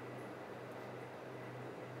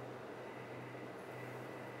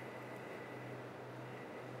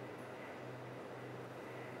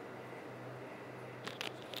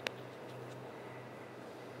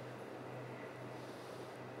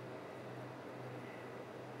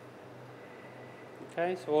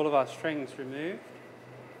Okay, so all of our strings removed.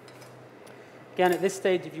 Again, at this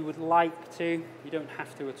stage, if you would like to, you don't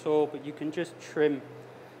have to at all, but you can just trim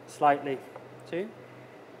slightly too.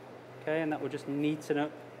 Okay, and that will just neaten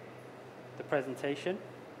up the presentation.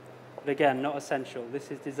 But again, not essential. This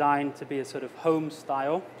is designed to be a sort of home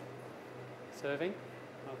style serving.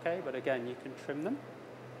 Okay, but again, you can trim them.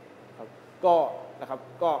 ก็นะครับ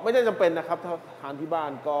ก็ไม่ได้จำเป็นนะครับถ้าทานที่บ้า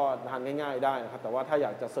นก็ทานง่ายๆได้นะครับแต่ว่าถ้าอย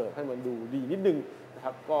ากจะเสิร์ฟให้มันดูดีนิดนึงนะค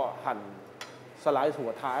รับก็หั่นสไลด์หั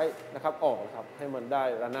วท้ายนะครับออกนะครับให้มันได้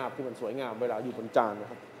ระนาบที่มันสวยงามเวลาอยู่บนจานนะ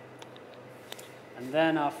ครับ And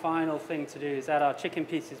then our final thing to do is add our chicken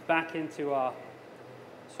pieces back into our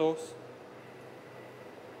sauce.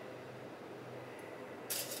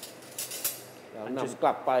 แล้วนำก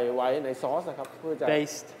ลับไปไว้ในซอสนะครับเพื่อจะ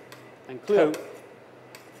Baste and coat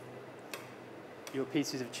your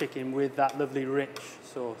pieces of chicken with that lovely rich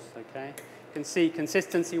sauce, okay? You can see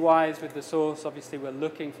consistency-wise with the sauce, obviously we're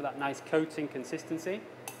looking for that nice coating consistency.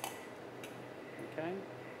 Okay.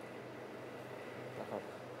 นะครับ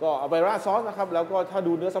ก็เอาไปราดซอสนะครับแล้วก็ถ้า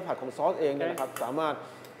ดูเนื้อสัมผัสของซอสเองเนี่ยนะครับสามารถ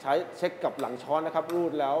ใช้เช็คกับหลังช้อนนะครับรู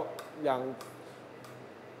ดแล้วยัง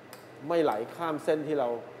ไม่ไหลข้ามเส้นที่เรา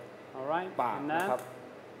ปาดนะครับ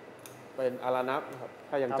เป็นอารานับนะครับ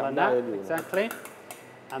ถ้ายังจำได้อยู่ Exactly.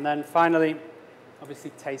 And then finally,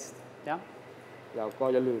 obviously taste. Yeah. แล้วก็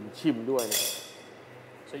อย่าลืมชิมด้วยนะครับ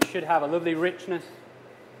So you should have a lovely richness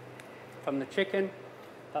from the chicken,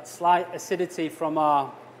 that slight acidity from our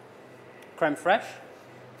creme fraiche.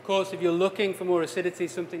 Of course, if you're looking for more acidity,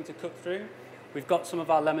 something to cook through, we've got some of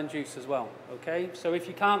our lemon juice as well. Okay. So if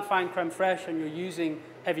you can't find creme fraiche and you're using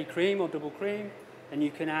heavy cream or double cream, then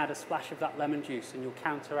you can add a splash of that lemon juice and you'll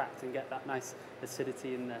counteract and get that nice acidity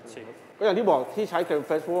in there too. ก็อย่างที่บอกที่ใช้เครมเฟ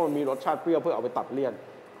รชเพราะว่ามันมีรสชาติเปรี้ยวเพื่อเอาไปตัดเลี่ยน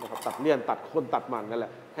นะครับตัดเลี่ยนตัดข้นตัดมันนั่นแหล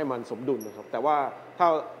ะให้มันสมดุลนะครับแต่ว่าถ้า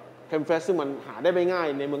เครมเฟรชซึ่งมันหาได้ไม่ง่าย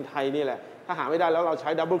ในเมืองไทยนี่แหละถ้าหาไม่ได้แล้วเราใช้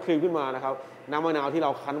ดับเบิลครีมขึ้นมานะครับน้ำมะนาวที่เร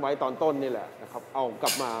าคั้นไว้ตอนต้นนี่แหละนะครับเอาก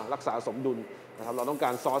ลับมารักษาสมดุลนะครับเราต้องกา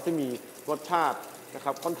รซอสที่มีรสชาตินะค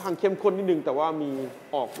รับค่อนข้างเข้มข้นนิดนึงแต่ว่ามี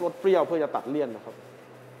ออกรสเปรี้ยวเพื่อจะตัดเลี่ยนนะครับ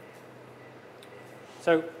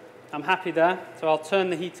So I'm happy there. So I'll turn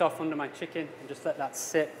the heat off under my chicken and just let that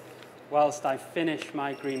sit whilst I finish my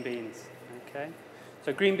green beans. Okay.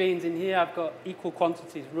 So green beans in here, I've got equal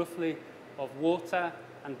quantities roughly of water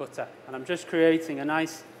and butter. And I'm just creating a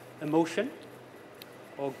nice emulsion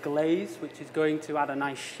or glaze, which is going to add a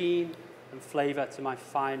nice sheen and flavour to my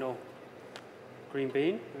final green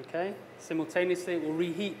bean. Okay. Simultaneously, it will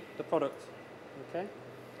reheat the product. Okay.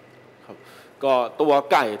 ก็ตัว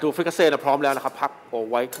ไก่ตัวฟริกาเซ่พร้อมแล้วนะครับพักเอา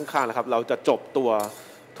ไว้ข้างๆนะครับเราจะจบตัว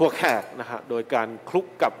ทั่วแขกนะฮะโดยการคลุก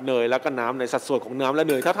กับเนยแล้วก็น้ำในสัดส่วนของน้ำและ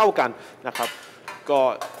เนยเท่ากันนะครับก็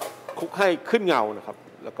คลุกให้ขึ้นเงานะครับ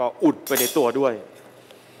แล้วก็อุดไปในตัวด้วย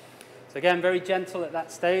So again, very gentle at that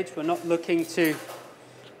stage. We're not looking to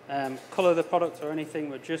color the product or anything.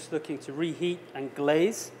 We're just looking to reheat and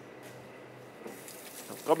glaze.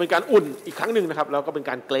 ก็เป็นการอุ่นอีกครั้งหนึ่งนะครับแล้วก็เป็น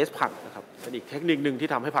การเกรซผักนะครับเป็นอีกเทคนิคหนึ่งที่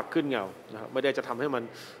ทำให้ผักขึ้นเงานะครับไม่ได้จะทำให้มัน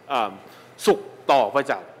สุกต่อไป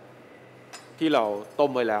จากที่เราต้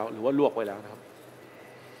มไว้แล้วหรือว่าลวกไว้แล้วนะครับ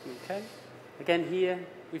Okay. Again here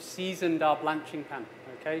we've seasoned our blanching pan.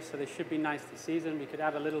 Okay, so they should be nicely seasoned. We could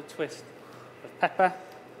add a little twist of pepper.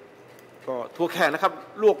 ก็ถั่วแขกนะครับ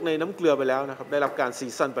ลวกในน้ำเกลือไปแล้วนะครับได้รับการซี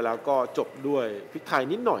ซันไปแล้วก็จบด้วยพริกไทย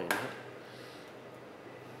นิดหน่อยนะครับ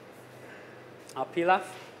Our pilaf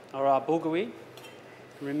or our bulgur wheat.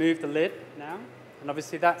 Remove the lid now, and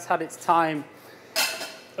obviously that's had its time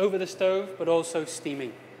over the stove, but also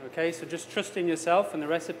steaming. Okay, so just trust in yourself and the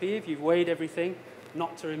recipe. If you've weighed everything,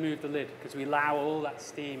 not to remove the lid because we allow all that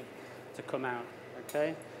steam to come out.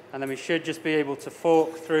 Okay, and then we should just be able to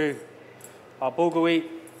fork through our bulgur wheat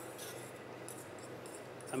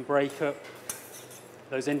and break up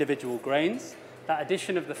those individual grains. That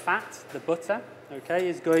addition of the fat, the butter, okay,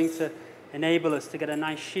 is going to enable us to get a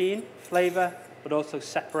nice sheen, flavour, but also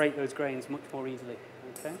separate those grains much more easily.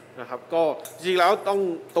 Okay. นะครับก็จริงๆแล้วต้อง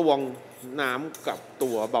ตวงน้ำกับตั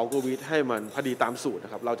วเบลเกอร์วีทให้มันพอดีตามสูตรน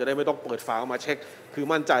ะครับเราจะได้ไม่ต้องเปิดฝาออกมาเช็คคือ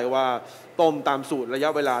มั่นใจว่าต้มตามสูตรระยะ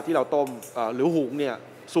เวลาที่เราต้มหรือหุงเนี่ย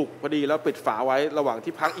สุกพอดีแล้วปิดฝาไว้ระหว่าง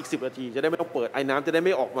ที่พักอีก10นาทีจะได้ไม่ต้องเปิดไอ้น้ำจะได้ไ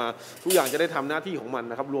ม่ออกมาทุกอย่างจะได้ทำหน้าที่ของมัน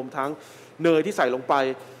นะครับรวมทั้งเนยที่ใส่ลงไป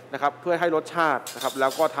นะครับเพื่อให้รสชาตินะครับแล้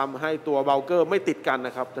วก็ทำให้ตัวเบลเกอร์ไม่ติดกันน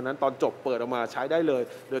ะครับดังนั้นตอนจบเปิดออกมาใช้ได้เลย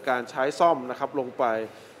โดยการใช้ซ่อมนะครับลงไป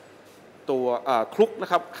ตัวคลุกน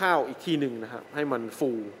ะครับข้าวอีกทีหนึ่งนะครับให้มัน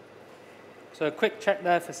ฟู So a quick check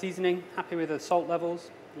there for seasoning. Happy with the salt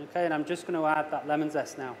levels. Okay, and I'm just going to add that lemon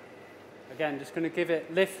zest now. Again, just going to give it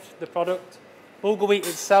lift the product. Bulgur wheat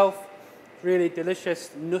itself, really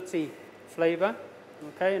delicious nutty flavour.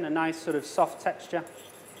 Okay, and a nice sort of soft texture.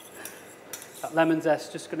 That lemon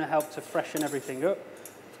zest just going to help to freshen everything up.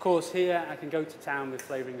 Of course, here I can go to town with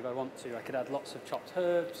flavouring if I want to. I could add lots of chopped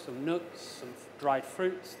herbs, some nuts, some dried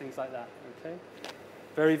fruits, things like that. Okay,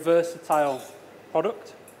 very versatile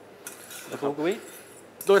product. The bulgur wheat.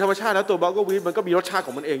 โดยธรรมชาติแล้วตัวเบลเกอร์วีทมันก็มีรสชาติข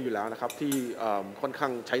องมันเองอยู่แล้วนะครับที่ค่อนข้า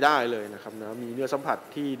งใช้ได้เลยนะครับนะมีเนื้อสัมผัส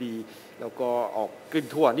ที่ดีแล้วก็ออกกลิ่น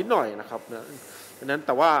ถั่วนิดหน่อยนะครับนะดังนั้นแ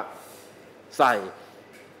ต่ว่าใส่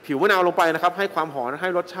ผิวมะนาวลงไปนะครับให้ความหอมให้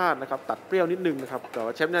รสชาตินะครับตัดเปรี้ยวนิดนึงนะครับแต่ว่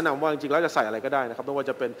าเชฟแนะนำว่าจริงๆแล้วจะใส่อะไรก็ได้นะครับไม่ว่า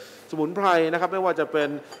จะเป็นสมุนไพรนะครับไม่ว่าจะเป็น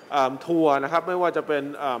ถั่วนะครับไม่ว่าจะเป็น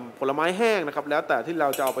ผลไม้แห้งนะครับแล้วแต่ที่เรา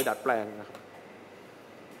จะเอาไปดัดแปลงนะครับ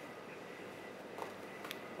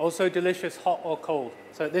Also delicious hot or cold.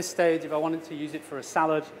 So at this stage, if I wanted to use it for a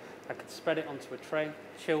salad, I could spread it onto a tray,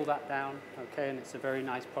 chill that down, okay, and it's a very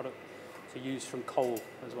nice product to use from cold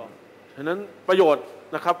as well. ฉะนั้นประโยชน์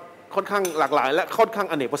นะครับ ค่อนข้างหลากหลายและค่อนข้าง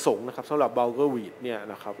อเนกประสงค์นะครับสำหรับบัลเกอร์วีทเนี่ย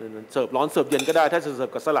นะครับเสิร์ฟร้อนเสิร์ฟเย็นก็ได้ถ้าจะเสิร์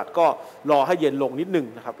ฟกับสลัดก็รอให้เย็นลงนิดนึง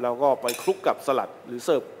นะครับแล้วก็ไปคลุกกับสลัดหรือเ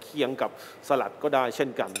สิร์ฟเคียงกับสลัดก็ได้เช่น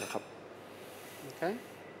กันนะครับ Okay.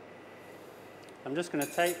 I'm just going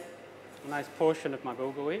to take a nice portion of my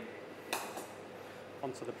bulgur wheat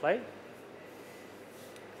onto the plate.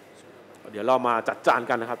 เดี๋ยวเรามาจัดจาน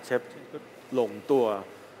กันนะครับเชฟลงตัว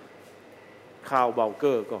ข้าวบัลเก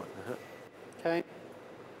อร์ก่อนนะฮะ Okay.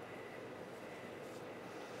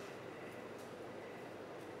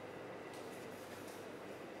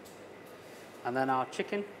 And then our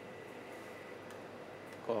chicken.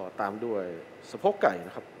 ก็ตามด้วยสะโพกไก่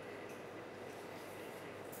นะครับ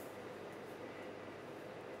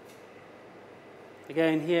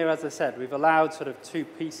Again, here, as I said, we've allowed sort of 2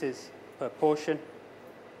 pieces per portion.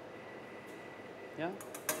 Yeah.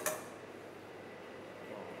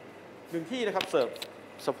 หนึ่งที่นะครับเสิร์ฟ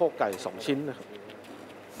สะโพกไก่2ชิ้นนะครับ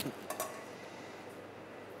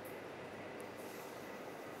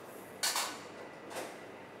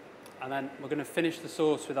And then we're going to finish the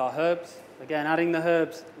sauce with our herbs. Again, adding the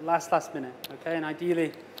herbs last minute, okay? And ideally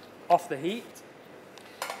off the heat.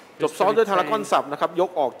 จบซอสด้วยทาราก้อนสับนะครับยก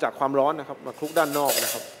ออกจากความร้อนนะครับมาคลุกด้านนอกน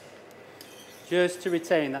ะครับ Just to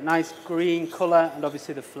retain that nice green colour and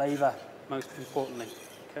obviously the flavour, most importantly,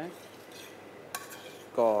 okay?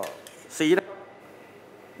 ก็สีนะครับ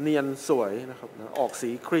เนียนสวยนะครับออกสี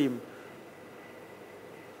ครีม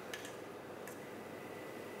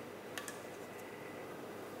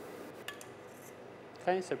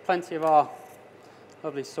Okay, so plenty of our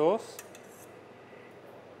lovely sauce.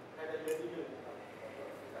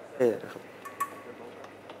 นะครับ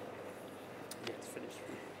Yeah, it's finished.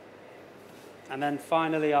 And then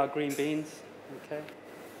finally our green beans, okay?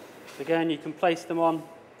 So again, you can place them on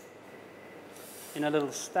in a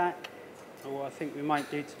little stack. Or what I think we might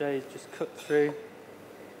do today is just cut through.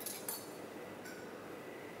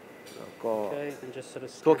 แล้วก็ Okay, and just sort of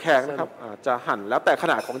ตัว stack แขก this นะครับ up. อาจจะหั่นแล้วแต่ข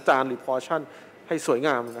นาดของจานหรือพอร์ชั่นให้สวยง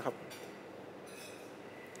ามนะครับ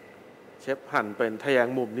เชฟหั่นเป็นทะแยง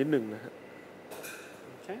มุมนิดหนึ่งนะฮะ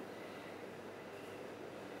Okay.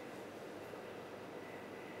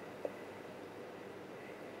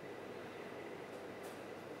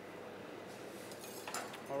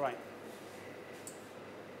 All right.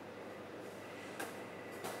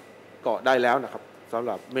 ก็ได้แล้วนะครับสำห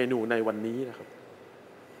รับเมนูในวันนี้นะครับ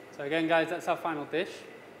So again, guys, that's our final dish.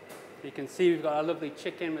 You can see we've got our lovely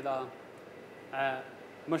chicken with our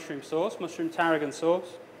mushroom sauce, mushroom tarragon sauce,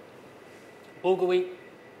 bulgur wheat,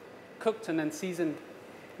 cooked and then seasoned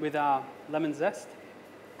with our lemon zest,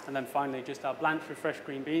 and then finally just our blanched, refreshed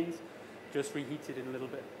green beans, just reheated in a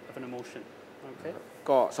little bit of an emulsion. Okay.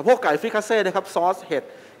 ก็สะโพกไก่ฟริคาเซ่นะครับซอสเห็ด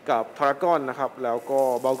กับทาราก้อนนะครับแล้วก็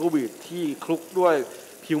บัลเกอร์วีทที่คลุกด้วย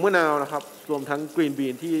ผิวมะนาวนะครับรวมทั้งกรีนบี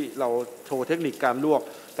นที่เราโชว์เทคนิคการลวก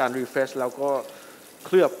การรีเฟรชแล้วก็เค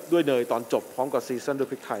ลือบด้วยเนยตอนจบพร้อมกับซีซันด้วย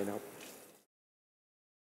พริกไทยนะครับ